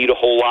doesn't need a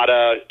whole lot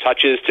of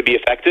touches to be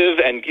effective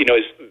and,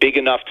 is big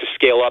enough to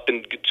scale up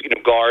and,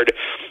 guard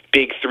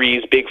big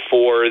threes, big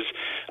fours,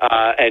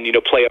 and,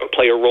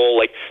 play a role.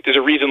 Like there's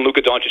a reason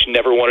Luka Doncic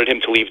never wanted him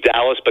to leave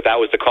Dallas, but that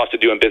was the cost of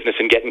doing business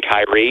and getting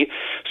Kyrie.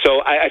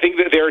 So I think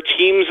that there are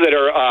teams that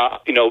are,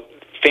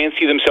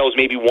 fancy themselves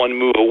maybe one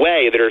move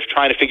away that are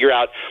trying to figure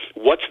out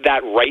what's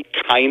that right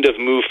kind of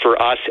move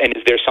for us and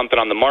is there something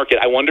on the market.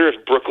 I wonder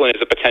if Brooklyn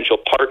is a potential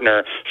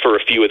partner for a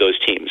few of those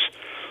teams.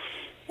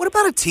 What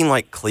about a team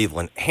like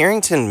Cleveland?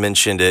 Harrington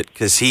mentioned it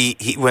because he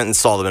went and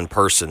saw them in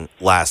person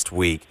last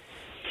week.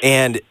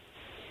 And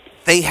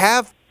they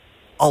have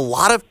a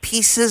lot of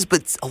pieces,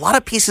 but a lot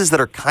of pieces that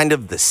are kind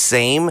of the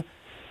same.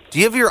 Do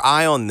you have your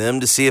eye on them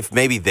to see if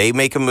maybe they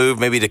make a move,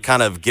 maybe to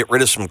kind of get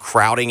rid of some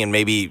crowding and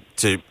maybe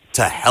to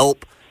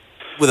help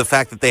with the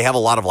fact that they have a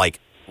lot of like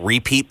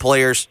repeat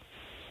players?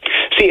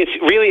 See,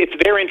 it's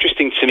very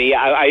interesting to me.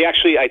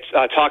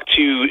 I talked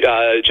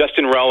to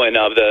Justin Rowan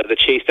of the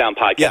Chase Down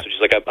podcast, which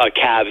is like a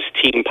Cavs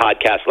team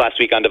podcast last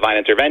week on Divine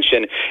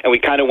Intervention, and we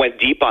kind of went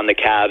deep on the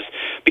Cavs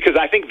because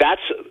I think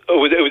it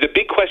was a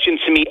big question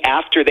to me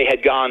after they had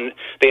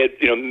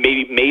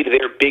maybe made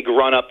their big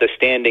run up the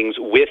standings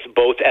with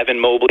both Evan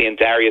Mobley and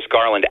Darius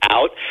Garland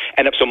out,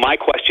 and so my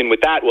question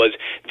with that was,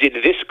 did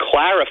this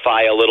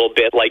clarify a little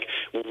bit, like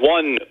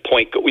one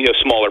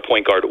smaller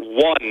point guard,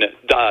 one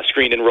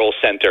screen and roll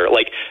center,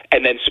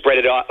 and then spread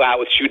it out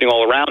with shooting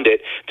all around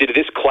it? Did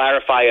this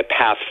clarify a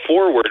path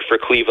forward for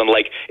Cleveland?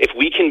 Like, if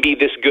we can be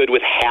this good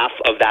with half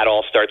of that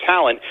all-star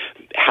talent,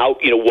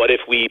 what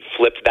if we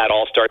flipped that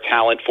all-star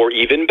talent for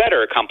even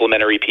better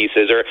complementary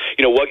pieces? Or,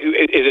 what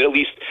is it at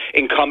least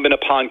incumbent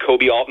upon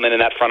Kobe Altman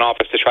and that front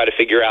office to try to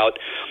figure out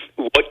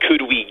what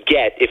could we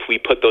get if we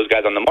put those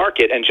guys on the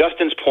market? And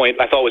Justin's point,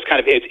 I thought was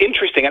it's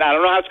interesting, and I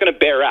don't know how it's going to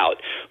bear out,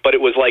 but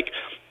it was like,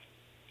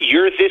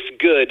 you're this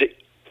good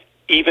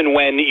even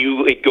when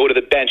you go to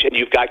the bench and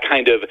you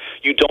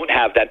don't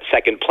have that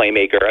second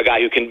playmaker, a guy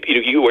who can,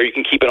 where you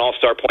can keep an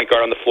all-star point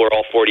guard on the floor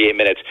all 48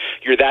 minutes.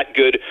 You're that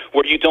good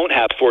where you don't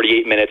have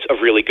 48 minutes of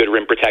really good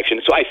rim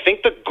protection. So I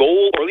think the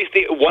goal, or at least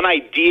the one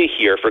idea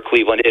here for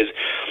Cleveland, is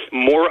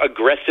more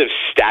aggressive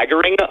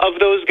staggering of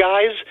those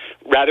guys.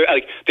 Rather,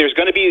 there's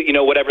going to be,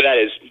 whatever that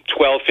is,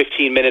 12,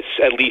 15 minutes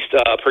at least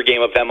per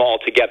game of them all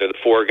together, the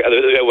four,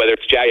 whether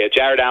it's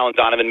Jared Allen,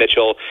 Donovan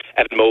Mitchell,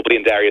 Evan Mobley,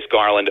 and Darius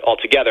Garland all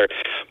together.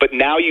 But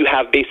now you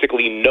have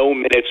basically no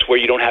minutes where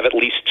you don't have at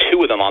least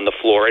two of them on the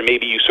floor, and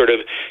maybe you sort of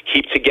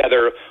keep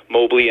together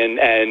Mobley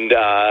and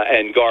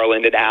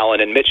Garland and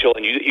Allen and Mitchell,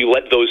 and you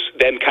let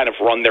them kind of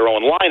run their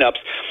own lineups.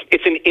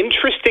 It's an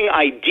interesting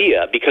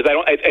idea because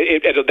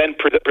it then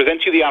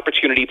presents you the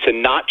opportunity to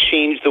not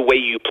change the way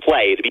you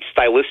play, to be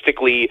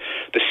stylistically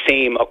the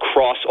same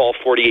across all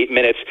 48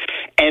 minutes,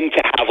 and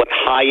to have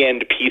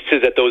high-end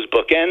pieces at those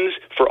bookends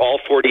for all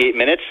 48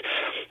 minutes.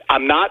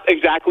 I'm not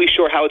exactly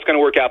sure how it's going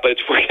to work out, but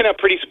it's working out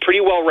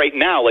pretty well right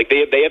now. Like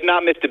they have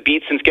not missed a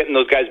beat since getting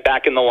those guys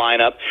back in the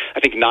lineup.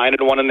 I think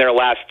 9-1 in their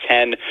last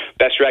 10,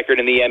 best record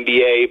in the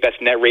NBA, best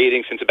net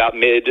rating since about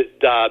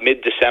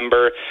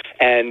mid-December.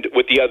 And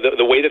with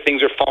the way that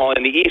things are falling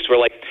in the East, we're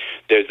like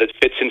there's the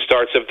fits and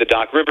starts of the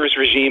Doc Rivers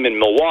regime in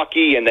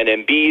Milwaukee, and then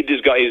Embiid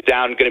is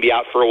down, going to be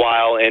out for a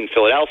while in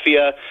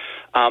Philadelphia.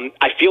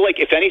 I feel like,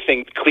 if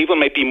anything,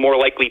 Cleveland might be more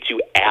likely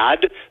to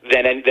add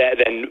than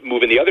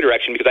move in the other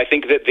direction, because I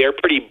think that they're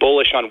pretty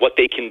bullish on what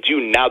they can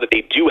do now that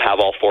they do have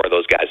all four of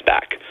those guys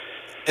back.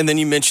 And then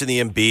you mentioned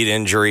the Embiid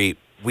injury.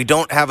 We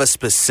don't have a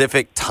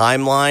specific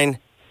timeline.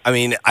 I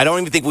mean, I don't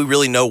even think we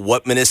really know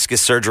what meniscus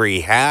surgery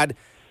he had.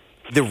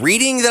 The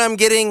reading that I'm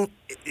getting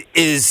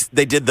is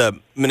they did the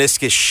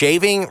meniscus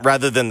shaving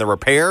rather than the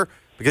repair,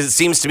 because it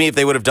seems to me if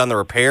they would have done the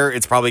repair,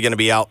 it's probably going to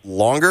be out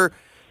longer.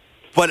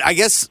 But I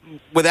guess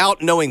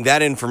without knowing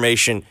that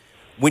information,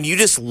 when you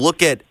just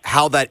look at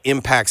how that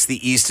impacts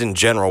the East in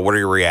general, what are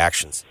your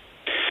reactions?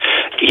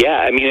 Yeah,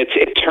 I mean,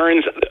 it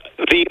turns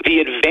the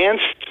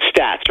advanced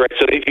stats, right?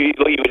 So if you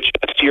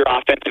adjust your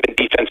offensive and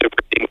defensive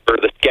rating for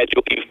the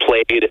schedule you've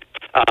played,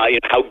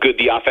 how good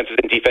the offenses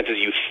and defenses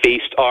you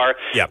faced are.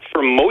 Yep.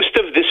 For most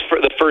of this,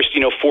 for the first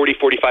 40,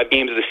 45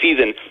 games of the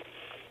season,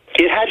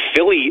 it had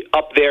Philly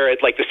up there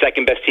at like the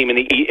second best team in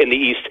the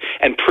East,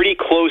 and pretty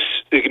close,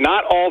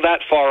 not all that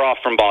far off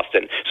from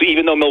Boston. So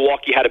even though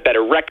Milwaukee had a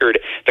better record,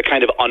 the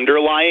kind of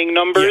underlying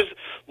numbers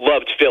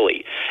loved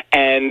Philly.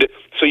 And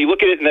so you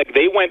look at it, and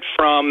they went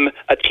from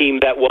a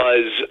team that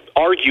was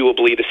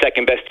arguably the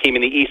second best team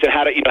in the East and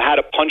had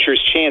a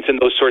puncher's chance in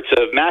those sorts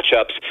of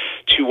matchups,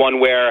 to one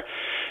where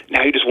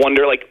now you just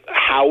wonder, like,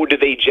 how do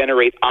they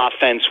generate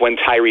offense when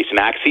Tyrese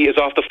Maxey is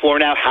off the floor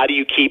now? How do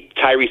you keep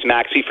Tyrese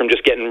Maxey from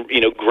just getting,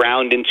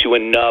 ground into a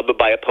nub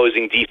by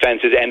opposing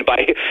defenses, and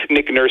by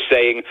Nick Nurse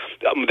saying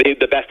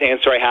the best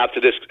answer I have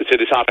to this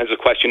offensive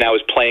question now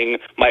is playing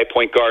my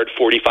point guard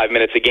 45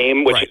 minutes a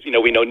game, which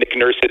we know Nick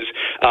Nurse is,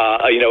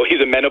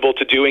 he's amenable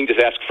to doing. Just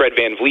ask Fred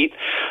VanVleet.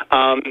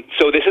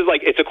 So this is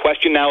it's a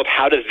question now of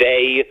how do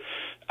they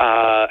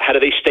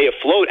stay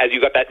afloat as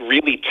you got that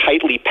really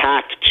tightly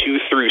packed 2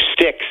 through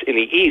 6 in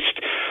the East?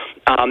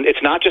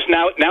 It's not just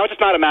now it's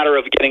just not a matter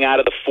of getting out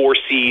of the 4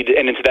 seed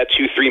and into that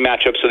 2-3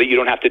 matchup so that you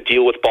don't have to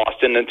deal with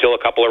Boston until a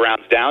couple of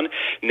rounds down.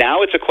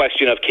 Now it's a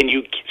question of, can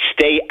you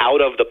stay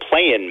out of the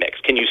play-in mix?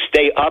 Can you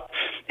stay up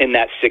in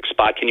that 6th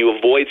spot? Can you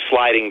avoid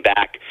sliding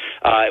back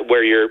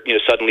where you're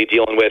suddenly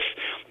dealing with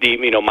the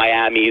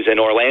Miamis and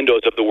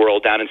Orlandos of the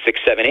world down in 6,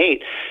 7,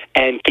 8,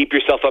 and keep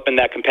yourself up in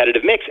that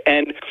competitive mix?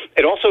 And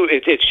it also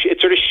it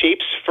sort of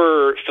shapes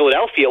for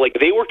Philadelphia. Like,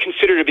 they were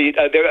considered to be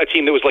a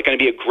team that was going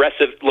to be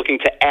aggressive, looking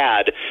to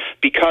add,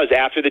 because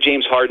after the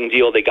James Harden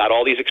deal, they got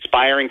all these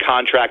expiring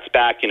contracts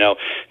back.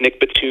 Nick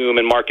Batum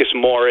and Marcus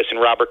Morris and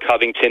Robert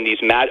Covington, these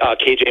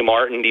KJ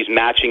Martin, these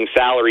matching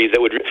salaries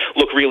that would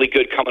look really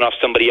good coming off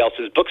somebody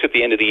else's books at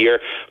the end of the year,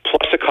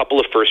 plus a couple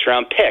of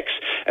first-round picks.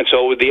 And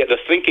so the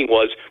thinking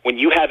was, when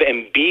you have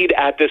Embiid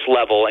at this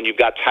level and you've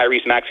got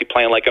Tyrese Maxey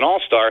playing like an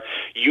all-star,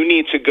 you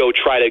need to go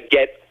try to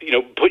get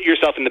put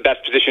yourself in the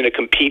best position to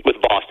compete with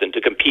Boston,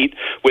 to compete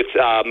with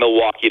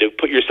Milwaukee, to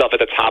put yourself at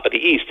the top of the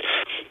East.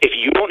 If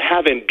you don't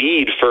have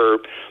Embiid for,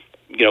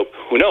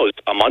 who knows,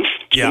 a month,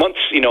 2 months,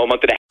 a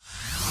month and a half.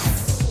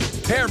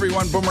 Hey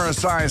everyone, Boomer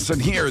Esiason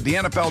here. The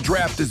NFL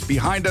Draft is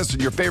behind us,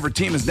 and your favorite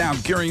team is now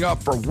gearing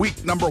up for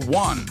week number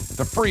 1.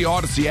 The free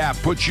Odyssey app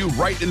puts you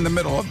right in the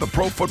middle of the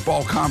pro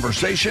football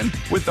conversation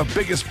with the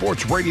biggest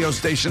sports radio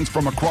stations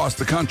from across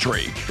the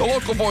country. The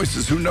local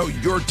voices who know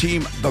your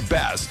team the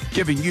best,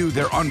 giving you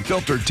their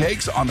unfiltered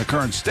takes on the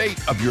current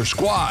state of your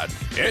squad.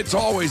 It's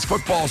always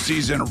football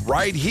season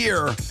right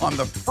here on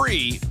the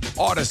free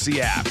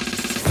Odyssey app.